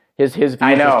mentioning his views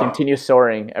just continue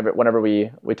soaring whenever we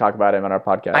talk about him on our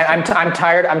podcast.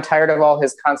 I'm tired of all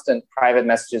his constant private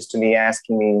messages to me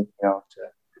asking me,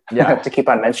 to keep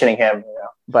on mentioning him.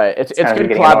 But it's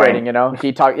good collaborating. Annoying.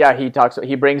 He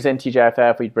brings in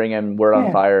TGIFF, we bring in Word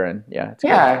on Fire, and it's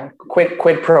good.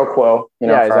 Quid pro quo.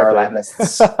 For our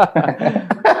Latinists. So,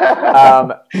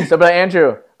 but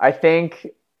Andrew, I think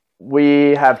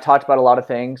we have talked about a lot of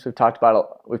things. We've talked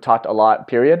a lot.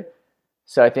 Period.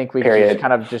 So I think we can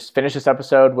kind of just finish this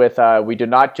episode with we do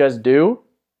not just do.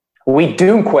 We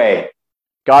doomque.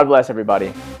 God bless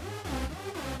everybody.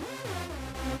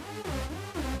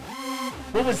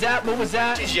 What was that?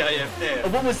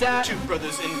 TGIFF. What was that? Two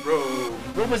brothers in Rome.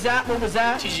 What was that?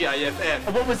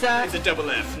 TGIFF. What was that? It's a double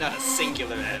F, not a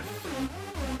singular F.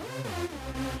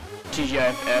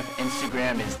 TGIFF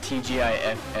Instagram is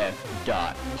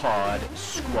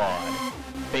TGIFF.podsquad.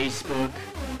 Facebook,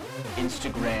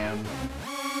 Instagram,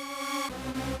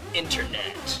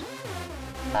 Internet.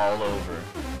 all over.